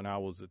lost, when I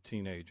was a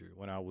teenager,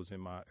 when I was in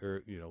my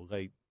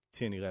late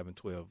 10, 11,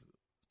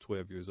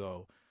 12 years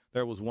old.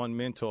 There was one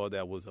mentor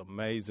that was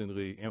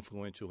amazingly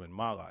influential in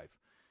my life.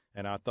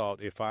 And I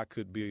thought if I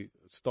could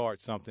start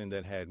something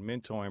that had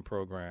mentoring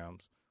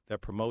programs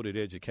that promoted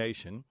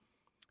education,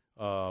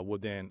 well,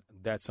 then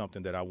that's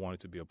something that I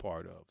wanted to be a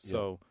part of. Yeah.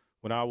 So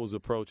when I was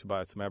approached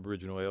by some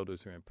Aboriginal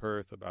elders here in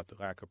Perth about the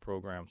lack of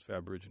programs for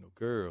Aboriginal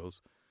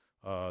girls,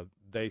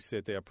 they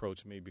said they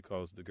approached me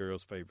because the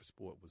girls' favorite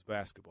sport was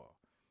basketball.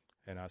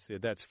 And I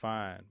said, that's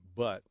fine,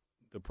 but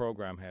the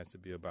program has to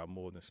be about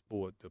more than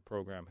sport. The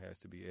program has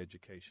to be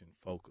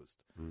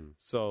education-focused.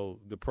 So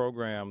the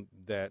program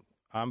that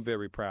I'm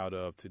very proud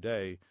of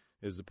today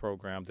is the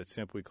program that's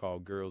simply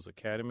called Girls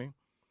Academy.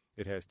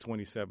 It has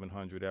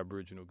 2,700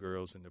 Aboriginal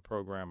girls in the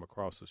program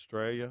across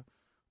Australia.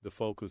 The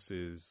focus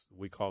is,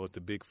 we call it the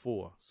Big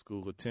Four: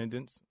 school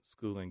attendance,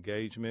 school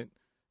engagement,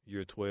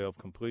 Year 12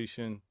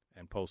 completion,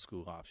 and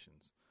post-school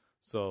options.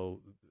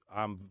 So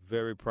I'm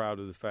very proud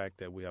of the fact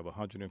that we have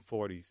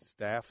 140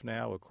 staff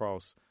now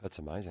across that's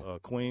amazing.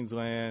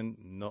 Queensland,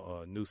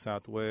 New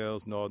South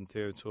Wales, Northern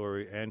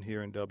Territory, and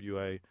here in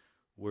WA.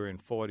 We're in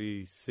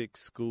 46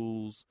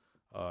 schools.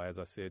 As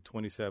I said,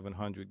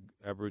 2,700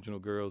 Aboriginal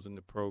girls in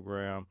the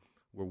program.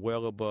 We're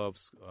well above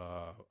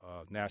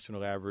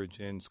national average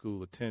in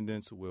school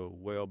attendance. We're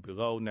well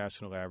below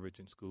national average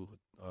in school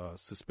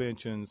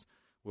suspensions.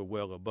 We're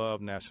well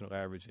above national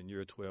average in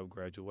Year 12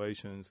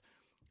 graduations.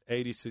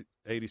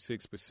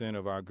 86%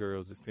 of our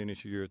girls that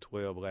finished year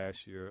 12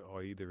 last year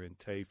are either in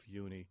TAFE,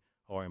 uni,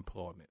 or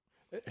employment.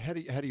 How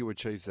do you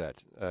achieve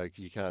that?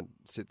 You can't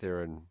sit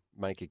there and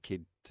make a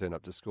kid turn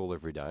up to school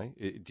every day.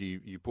 Do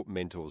you put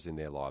mentors in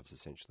their lives,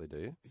 essentially, do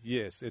you?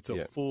 Yes, it's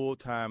a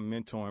full-time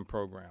mentoring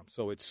program.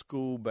 So it's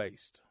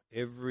school-based.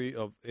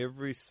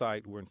 Every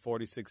site, we're in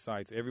 46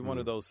 sites. Every one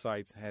of those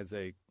sites has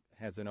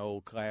an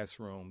old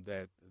classroom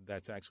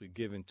that's actually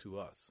given to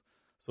us.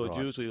 So it's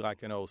usually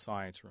like an old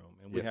science room,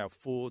 and we have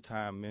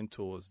full-time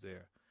mentors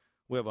there.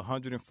 We have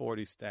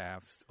 140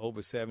 staffs,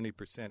 over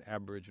 70%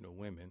 Aboriginal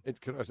women.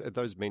 Are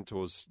those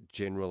mentors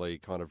generally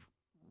kind of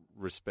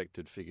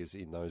respected figures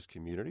in those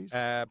communities?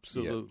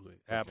 Absolutely,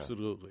 yeah.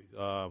 Absolutely.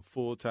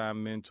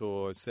 Full-time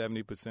mentors,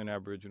 70%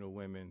 Aboriginal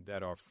women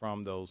that are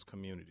from those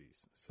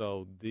communities.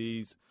 So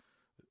the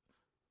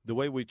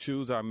way we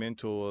choose our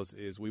mentors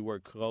is we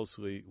work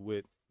closely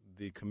with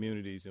the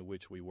communities in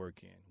which we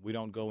work in. We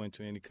don't go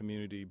into any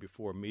community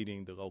before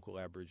meeting the local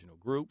Aboriginal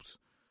groups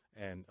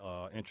and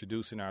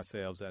introducing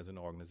ourselves as an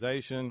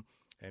organization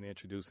and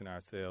introducing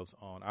ourselves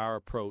on our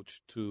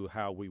approach to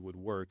how we would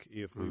work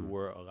if we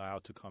were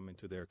allowed to come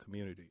into their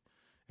community.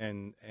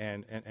 And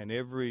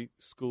every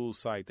school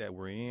site that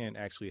we're in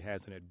actually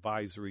has an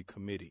advisory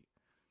committee.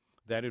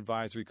 That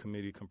advisory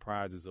committee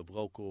comprises of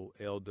local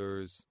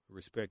elders,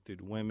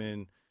 respected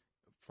women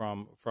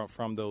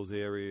from those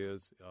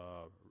areas,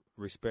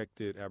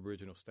 respected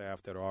Aboriginal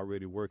staff that are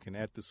already working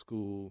at the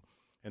school,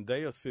 and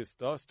they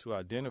assist us to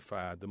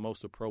identify the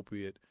most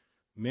appropriate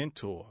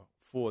mentor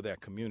for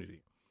that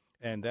community.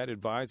 And that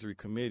advisory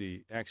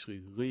committee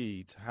actually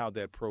leads how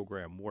that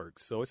program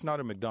works. So it's not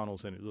a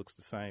McDonald's and it looks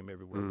the same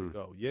everywhere we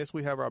go. Yes,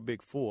 we have our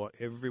big four.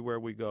 Everywhere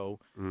we go,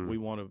 we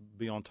want to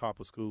be on top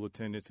of school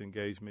attendance,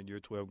 engagement, year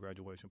 12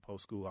 graduation,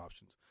 post-school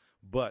options.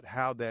 But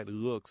how that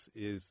looks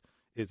is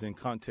in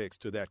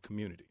context to that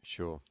community.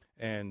 Sure.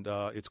 And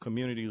it's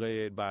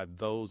community-led by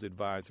those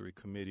advisory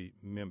committee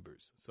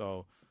members.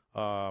 So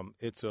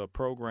it's a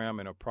program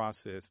and a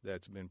process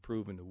that's been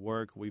proven to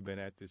work. We've been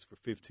at this for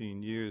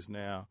 15 years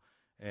now,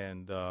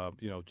 and I'm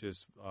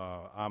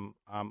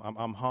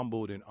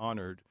humbled and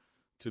honored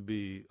to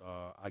be,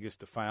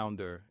 the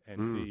founder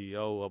and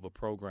CEO of a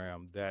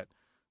program that,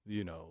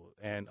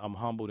 and I'm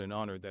humbled and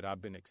honored that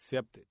I've been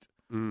accepted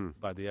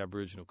by the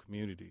Aboriginal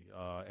community,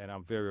 and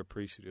I'm very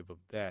appreciative of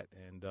that.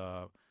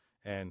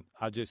 And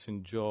I just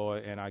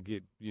enjoy, and I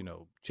get,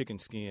 chicken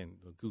skin,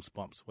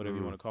 goosebumps, whatever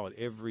you want to call it,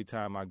 every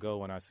time I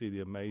go and I see the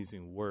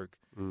amazing work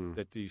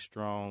that these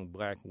strong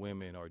black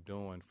women are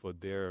doing for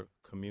their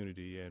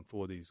community and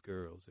for these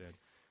girls. And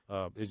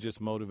it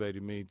just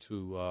motivated me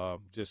to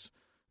just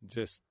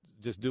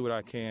do what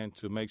I can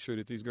to make sure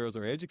that these girls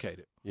are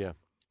educated. Yeah.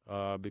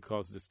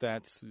 Because the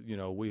stats,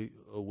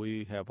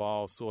 we have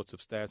all sorts of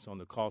stats on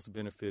the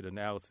cost-benefit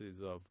analysis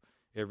of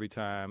every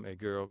time a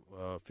girl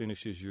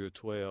finishes year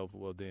 12,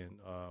 well, then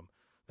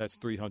that's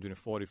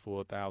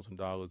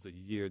 $344,000 a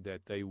year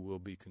that they will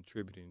be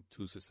contributing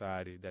to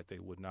society that they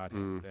would not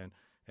have.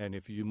 And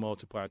if you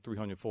multiply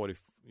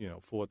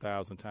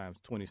 4,000 times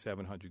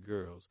 2,700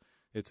 girls,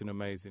 it's an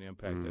amazing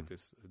impact that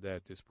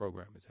this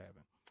program is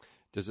having.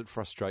 Does it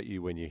frustrate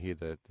you when you hear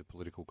the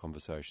political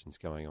conversations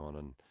going on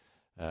and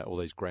all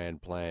these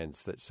grand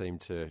plans that seem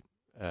to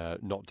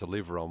not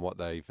deliver on what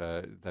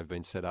they've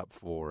been set up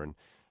for, and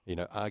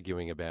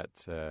arguing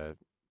about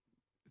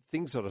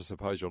things that I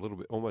suppose are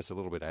almost a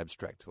little bit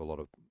abstract to a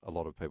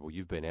lot of people?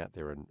 You've been out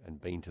there and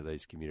been to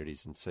these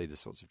communities and see the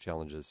sorts of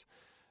challenges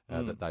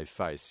that they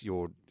face.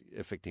 You're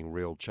affecting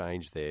real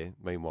change there.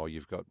 Meanwhile,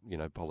 you've got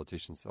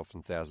politicians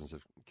often thousands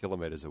of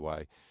kilometres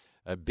away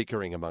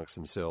bickering amongst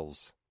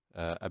themselves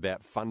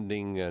about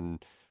funding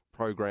and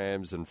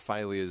programs and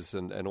failures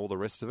and all the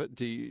rest of it.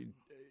 Do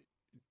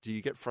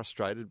you get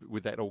frustrated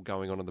with that all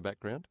going on in the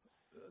background?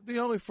 The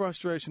only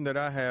frustration that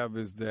I have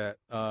is that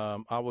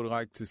I would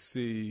like to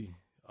see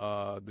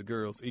the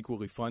girls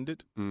equally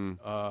funded. And,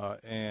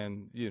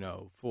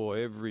 for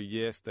every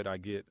yes that I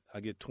get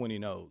 20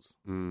 no's.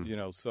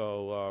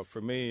 So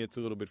for me, it's a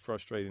little bit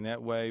frustrating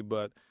that way.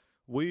 But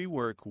we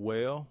work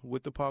well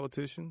with the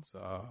politicians.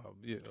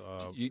 Do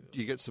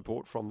you get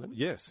support from them?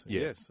 Yes,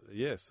 yes.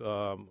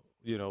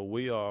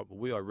 We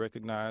are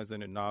recognized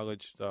and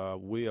acknowledged.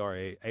 We are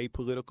a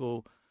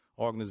apolitical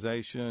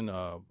organization.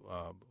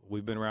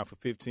 We've been around for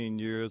 15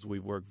 years.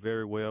 We've worked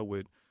very well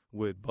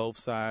with both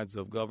sides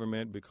of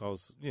government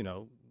because,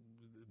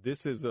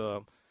 this is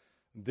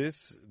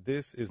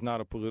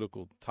not a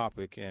political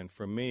topic. And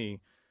for me,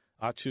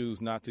 I choose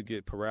not to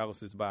get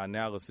paralysis by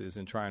analysis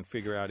and try and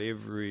figure out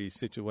every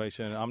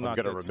situation. I'm not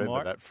that smart. I've got to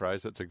remember that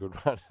phrase. That's a good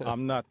one.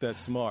 I'm not that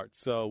smart.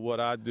 So what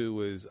I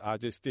do is I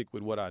just stick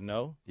with what I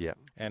know. Yeah.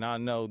 And I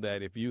know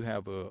that if you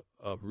have a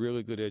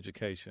really good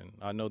education,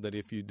 I know that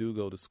if you do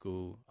go to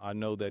school, I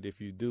know that if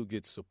you do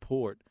get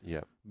support,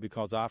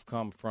 because I've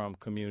come from a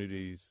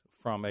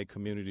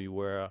community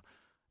where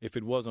if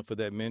it wasn't for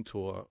that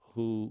mentor,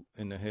 who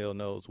in the hell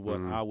knows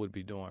what I would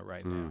be doing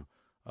right now.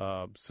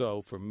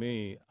 So for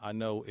me, I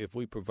know if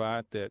we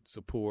provide that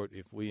support,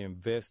 if we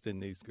invest in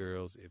these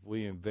girls, if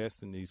we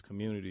invest in these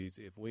communities,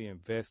 if we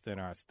invest in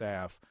our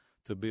staff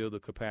to build the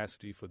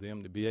capacity for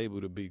them to be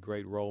able to be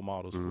great role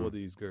models for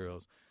these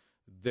girls,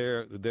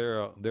 there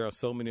are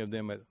so many of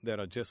them that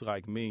are just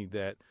like me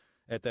that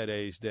at that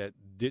age that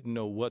didn't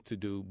know what to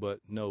do but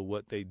know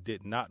what they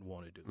did not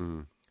want to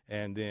do.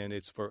 And then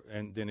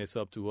it's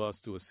up to us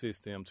to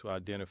assist them to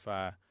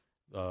identify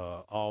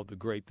all the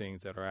great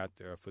things that are out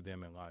there for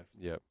them in life.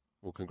 Yeah.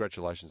 Well,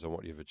 congratulations on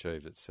what you've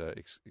achieved. It's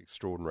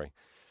extraordinary.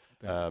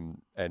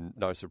 And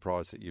no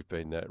surprise that you've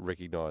been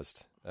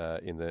recognised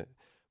in the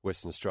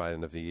Western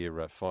Australian of the Year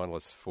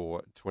finalists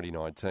for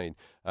 2019.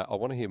 I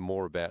want to hear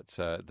more about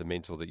the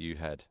mentor that you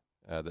had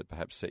that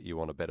perhaps set you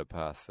on a better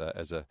path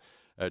as a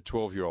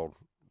 12-year-old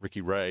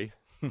Ricky Ray,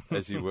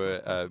 as you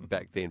were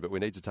back then. But we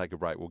need to take a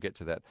break. We'll get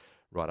to that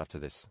right after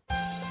this.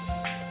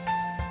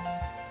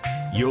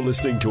 You're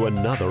listening to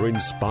another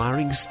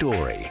inspiring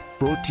story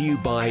brought to you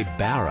by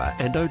Barra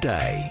and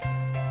O'Day.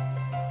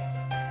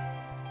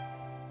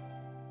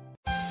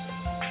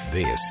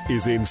 This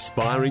is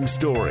Inspiring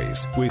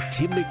Stories with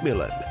Tim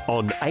McMillan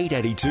on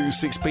 882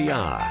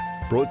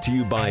 6PR. Brought to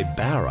you by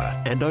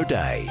Barra and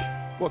O'Day.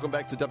 Welcome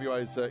back to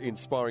WA's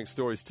Inspiring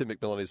Stories. Tim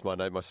McMillan is my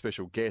name. My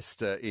special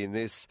guest in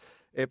this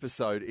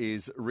episode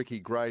is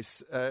Ricky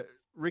Grace.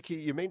 Ricky,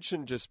 you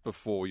mentioned just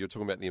before, you're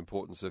talking about the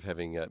importance of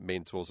having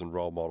mentors and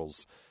role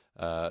models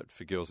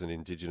for girls in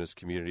Indigenous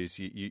communities.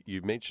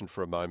 You mentioned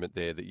for a moment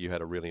there that you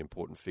had a really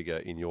important figure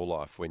in your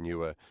life when you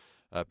were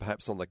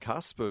perhaps on the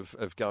cusp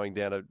of going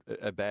down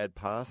a bad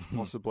path,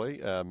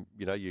 possibly.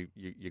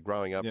 You're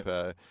growing up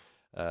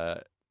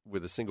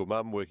with a single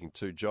mum, working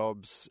 2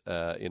 jobs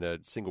in a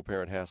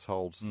single-parent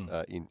household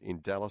in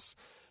Dallas.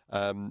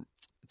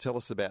 Tell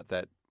us about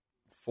that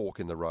fork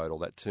in the road or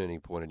that turning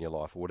point in your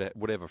life, or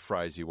whatever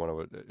phrase you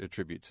want to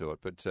attribute to it.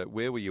 But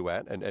where were you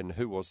at, and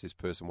who was this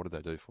person? What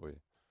did they do for you?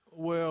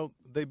 Well,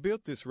 they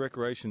built this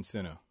recreation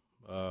center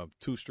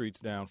 2 streets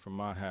down from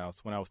my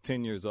house when I was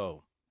 10 years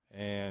old.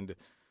 And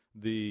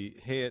the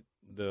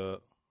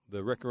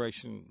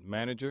recreation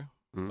manager,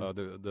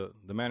 the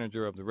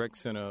manager of the rec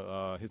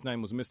center, his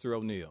name was Mr.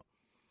 O'Neill.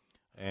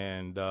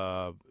 And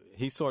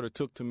he sort of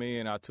took to me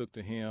and I took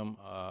to him.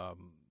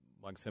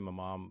 Like I said, my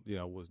mom,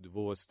 was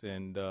divorced,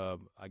 and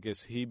I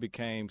guess he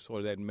became sort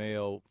of that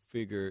male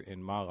figure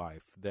in my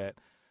life that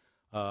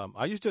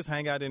I used to just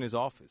hang out in his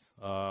office,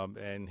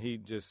 and he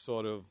just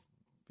sort of,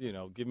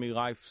 give me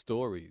life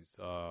stories,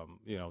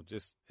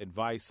 just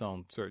advice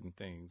on certain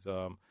things.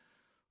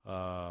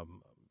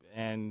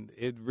 And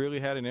it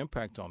really had an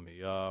impact on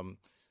me.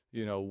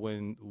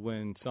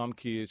 When some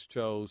kids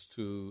chose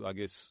to, I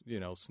guess,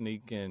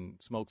 sneak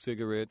and smoke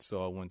cigarettes,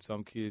 or when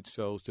some kids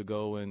chose to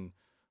go and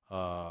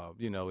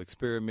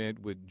experiment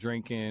with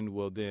drinking,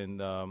 well, then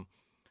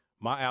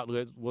my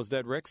outlet was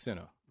that rec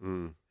center.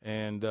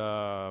 And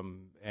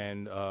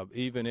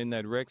even in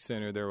that rec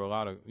center, there were a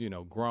lot of,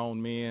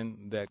 grown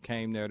men that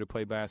came there to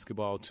play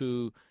basketball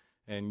too.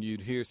 And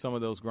you'd hear some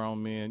of those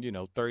grown men,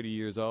 30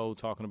 years old,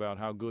 talking about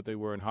how good they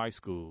were in high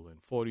school,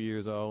 and 40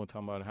 years old and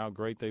talking about how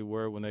great they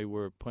were when they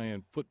were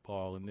playing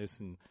football and this.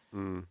 And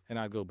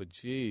I'd go, but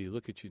gee,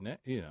 look at you now,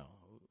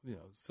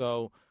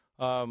 So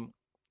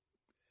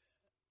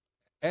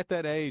at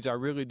that age, I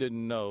really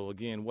didn't know,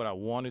 again, what I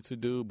wanted to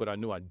do, but I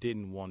knew I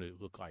didn't want to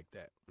look like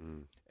that.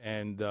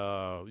 And,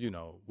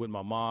 with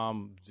my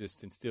mom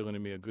just instilling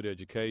in me a good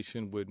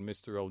education, with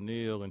Mr.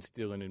 O'Neill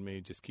instilling in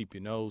me just keep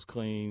your nose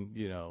clean,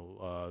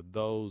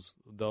 those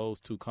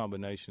 2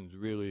 combinations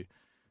really,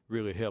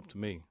 really helped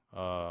me,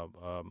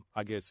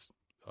 I guess,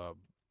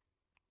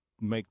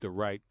 make the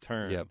right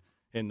turn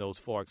in those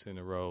forks in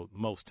the road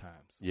most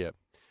times. Yeah.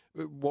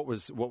 What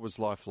was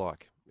life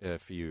like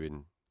for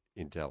you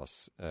in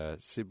Dallas?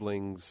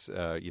 Siblings,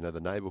 the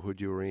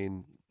neighborhood you were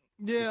in?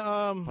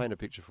 Yeah. Paint a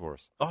picture for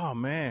us. Oh,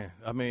 man.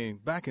 I mean,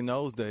 back in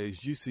those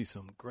days, you see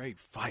some great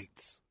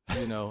fights.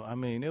 It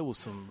was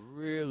some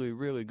really,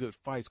 really good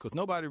fights because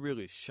nobody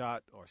really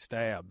shot or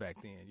stabbed back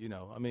then.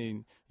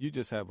 You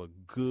just have a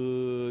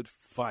good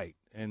fight.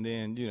 And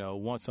then,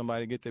 once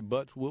somebody get their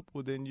butts whooped,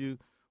 well,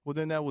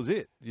 then that was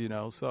it,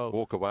 So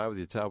walk away with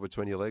your tail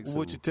between your legs.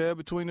 With your tail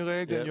between your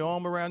legs and your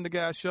arm around the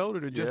guy's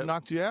shoulder that just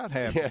knocked you out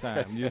half the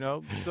time,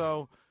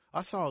 So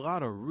I saw a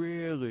lot of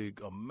really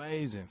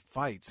amazing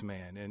fights,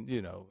 man, and,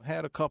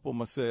 had a couple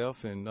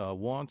myself and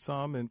won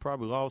some and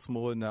probably lost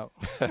more than that.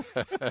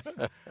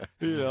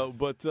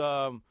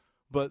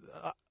 But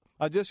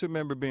I just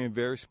remember being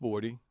very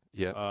sporty,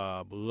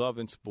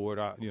 loving sport.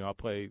 I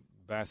played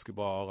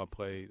basketball, I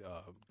played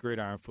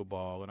gridiron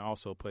football, and I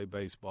also played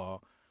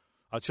baseball.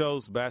 I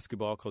chose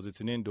basketball because it's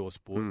an indoor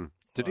sport.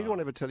 Did anyone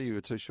ever tell you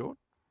were too short?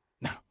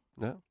 No.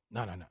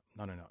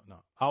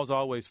 I was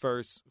always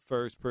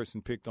first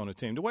person picked on the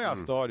team. The way I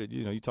started,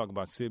 you talk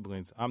about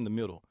siblings, I'm the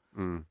middle.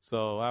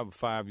 So I have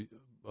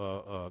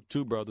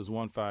 2 brothers,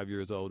 one 5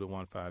 years older,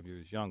 one 5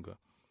 years younger.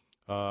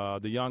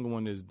 The younger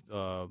one is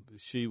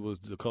she was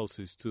the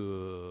closest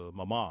to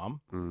my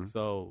mom. Mm-hmm.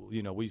 So,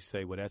 we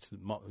say, well, that's,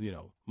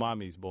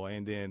 mommy's boy.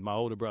 And then my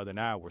older brother and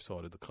I were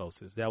sort of the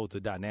closest. That was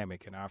the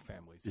dynamic in our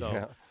family.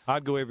 So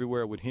I'd go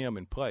everywhere with him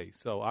and play.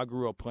 So I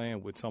grew up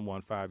playing with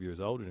someone 5 years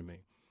older than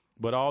me.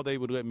 But all they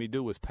would let me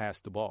do was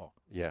pass the ball.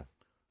 Yeah.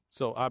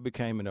 So I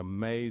became an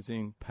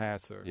amazing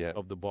passer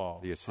of the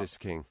ball. The assist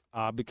king.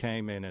 I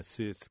became an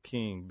assist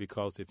king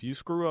because if you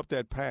screw up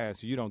that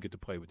pass, you don't get to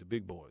play with the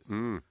big boys.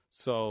 Mm.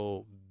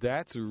 So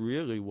that's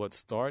really what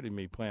started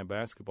me playing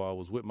basketball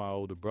was with my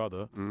older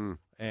brother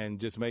and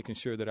just making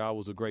sure that I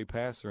was a great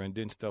passer and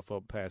didn't stuff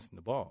up passing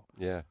the ball.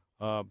 Yeah.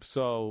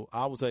 So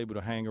I was able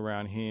to hang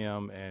around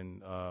him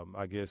and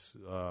I guess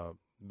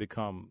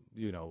become,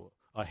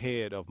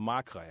 ahead of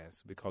my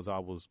class because I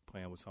was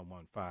playing with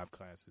someone 5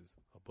 classes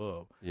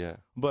above. Yeah.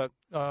 But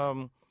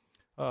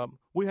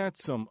we had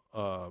some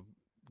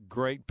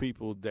great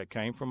people that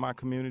came from my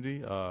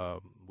community.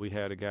 We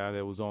had a guy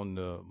that was on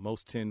the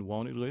most 10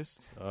 wanted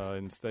list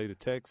in the state of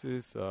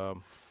Texas.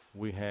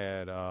 We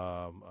had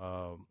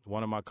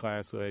one of my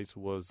classmates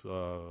was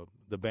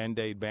the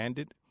Band-Aid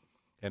Bandit.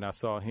 And I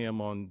saw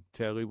him on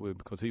telly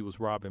because he was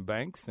robbing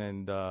banks.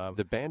 And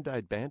the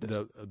Band-Aid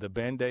Bandit? The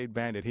Band-Aid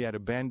Bandit. He had a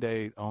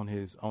Band-Aid on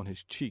his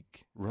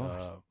cheek.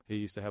 Right. He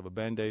used to have a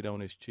Band-Aid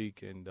on his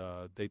cheek, and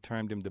they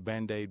termed him the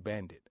Band-Aid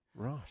Bandit.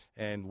 Right.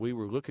 And we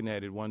were looking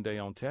at it one day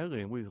on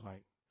telly, and we were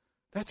like,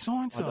 that's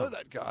so-and-so. I know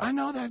that guy. I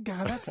know that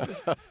guy.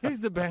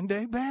 He's the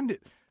Band-Aid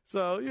Bandit.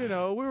 So,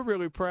 we're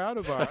really proud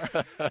of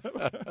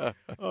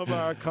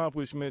our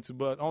accomplishments.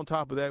 But on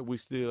top of that, we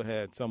still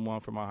had someone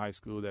from our high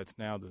school that's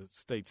now the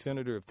state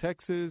senator of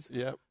Texas.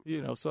 Yep.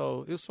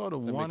 So it's sort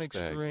of one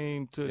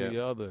extreme to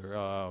the other.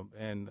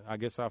 And I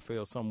guess I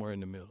fell somewhere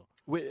in the middle.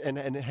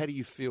 And how do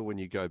you feel when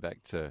you go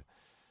back to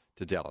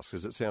Dallas?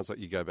 Because it sounds like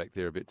you go back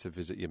there a bit to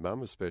visit your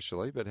mum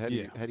especially. But how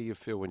do you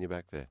feel when you're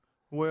back there?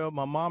 Well,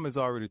 my mom has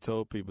already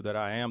told people that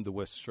I am the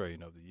West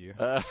Australian of the year,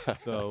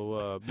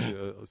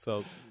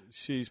 so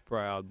she's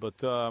proud.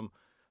 But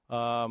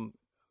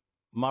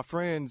my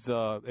friends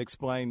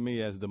explain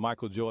me as the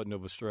Michael Jordan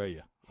of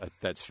Australia.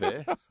 That's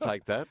fair.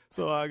 Take that.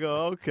 So I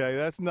go, okay,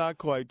 that's not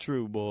quite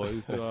true,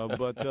 boys,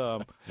 but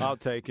I'll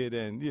take it.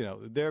 And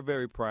they're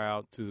very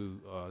proud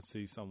to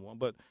see someone.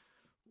 But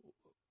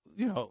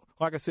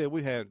like I said,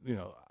 we had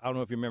I don't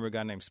know if you remember a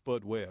guy named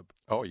Spud Webb.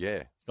 Oh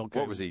yeah. Okay.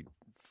 What was he?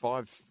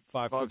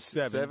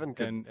 5'7"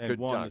 and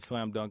won dunk. the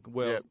slam dunk.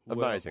 Well,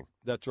 amazing.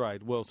 That's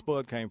right. Well,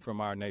 Spud came from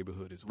our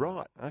neighborhood as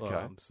well. Right.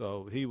 Okay.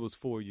 So he was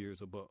 4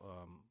 years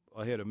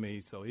ahead of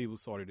me. So he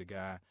was sort of the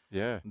guy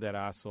that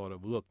I sort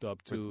of looked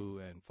up to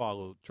and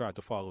tried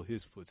to follow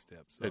his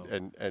footsteps. So.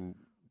 And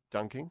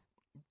dunking.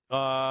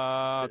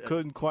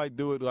 Couldn't quite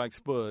do it like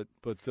Spud,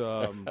 but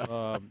I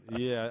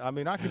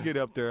mean I could get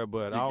up there,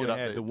 but I only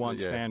had the one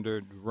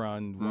standard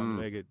run,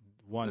 one-legged.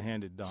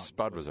 One-handed dunk.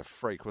 Spud was a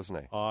freak,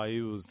 wasn't he?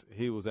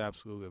 He was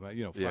absolutely,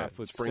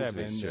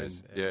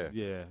 5'7".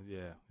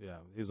 Yeah.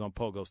 He was on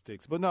pogo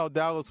sticks. But no,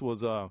 Dallas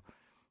was,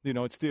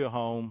 it's still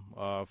home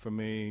for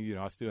me.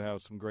 I still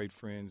have some great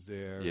friends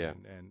there. Yeah.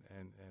 And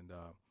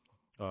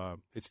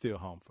it's still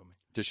home for me.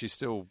 Does she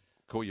still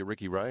call you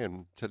Ricky Ray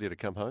and tell you to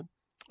come home?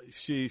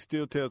 She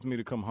still tells me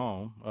to come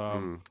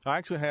home. I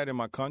actually had in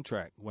my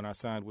contract when I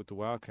signed with the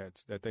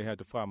Wildcats that they had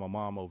to fly my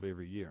mom over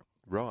every year.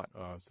 Right.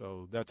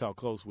 So that's how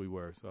close we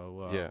were.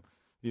 So,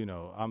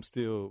 I'm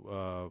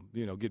still,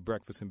 get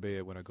breakfast in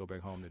bed when I go back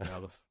home to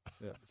Dallas.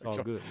 Yeah, it's all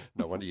good.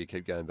 No wonder you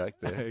keep going back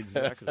there.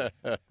 Exactly.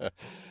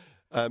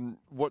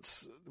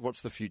 What's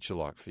the future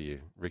like for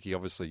you, Ricky?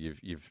 Obviously,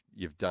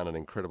 you've done an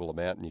incredible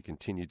amount, and you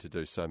continue to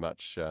do so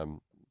much,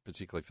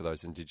 particularly for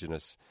those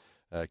Indigenous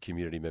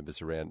community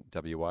members around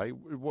WA.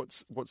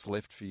 What's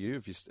left for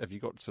you? Have you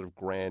got sort of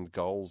grand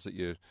goals that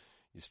you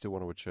still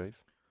want to achieve?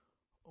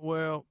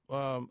 Well,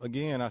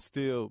 again, I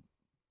still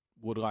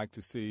would like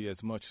to see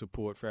as much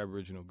support for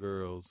Aboriginal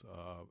girls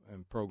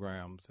and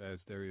programs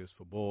as there is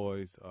for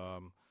boys.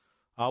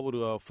 I would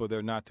love for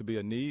there not to be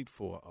a need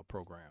for a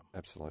program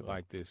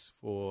like this,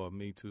 for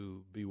me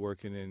to be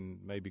working in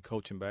maybe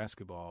coaching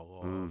basketball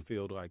or a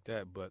field like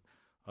that. But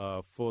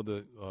for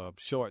the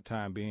short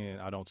time being,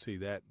 I don't see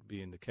that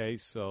being the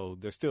case. So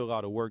there's still a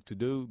lot of work to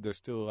do. There's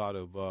still a lot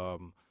of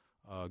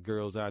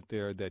girls out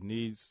there that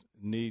needs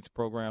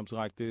programs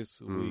like this.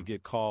 We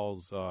get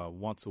calls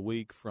once a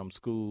week from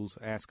schools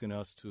asking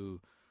us to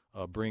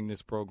bring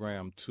this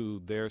program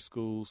to their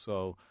school.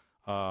 So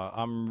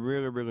I'm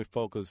really, really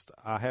focused.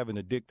 I have an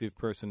addictive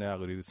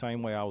personality. The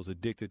same way I was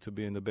addicted to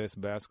being the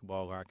best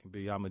basketballer I can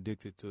be, I'm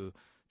addicted to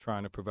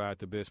trying to provide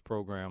the best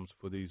programs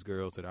for these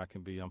girls that I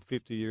can be. I'm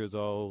 50 years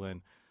old,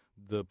 and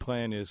the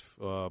plan is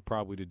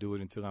probably to do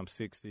it until I'm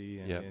 60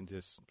 and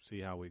just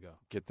see how we go.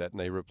 Get that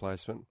knee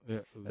replacement. Yeah.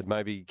 And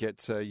maybe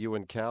get you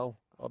and Cal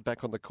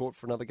back on the court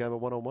for another game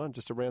of one-on-one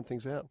just to round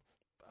things out.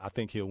 I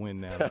think he'll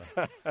win now.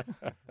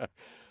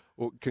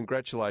 Well,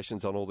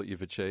 congratulations on all that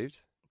you've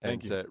achieved.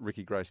 Thank you.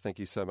 Ricky Grace, thank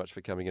you so much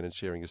for coming in and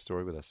sharing your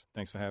story with us.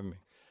 Thanks for having me.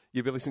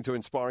 You've been listening to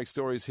Inspiring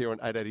Stories here on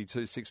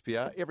 882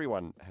 6PR.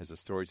 Everyone has a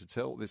story to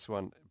tell. This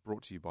one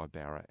brought to you by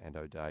Bowra and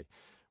O'Day.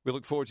 We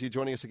look forward to you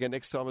joining us again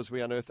next time as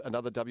we unearth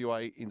another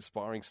WA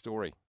inspiring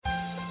story.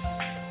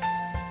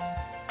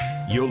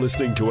 You're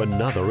listening to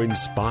another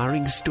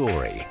inspiring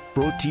story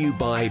brought to you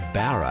by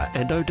Bowra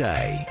and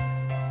O'Day.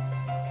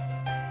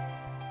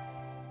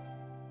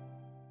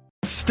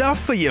 Stuff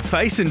for your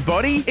face and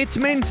body? It's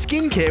men's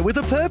skincare with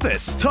a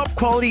purpose. Top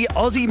quality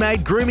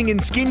Aussie-made grooming and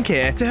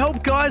skincare to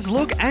help guys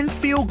look and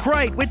feel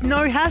great with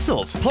no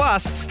hassles.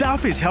 Plus,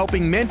 Stuff is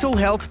helping mental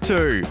health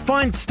too.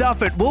 Find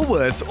Stuff at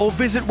Woolworths or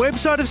visit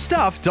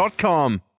websiteofstuff.com.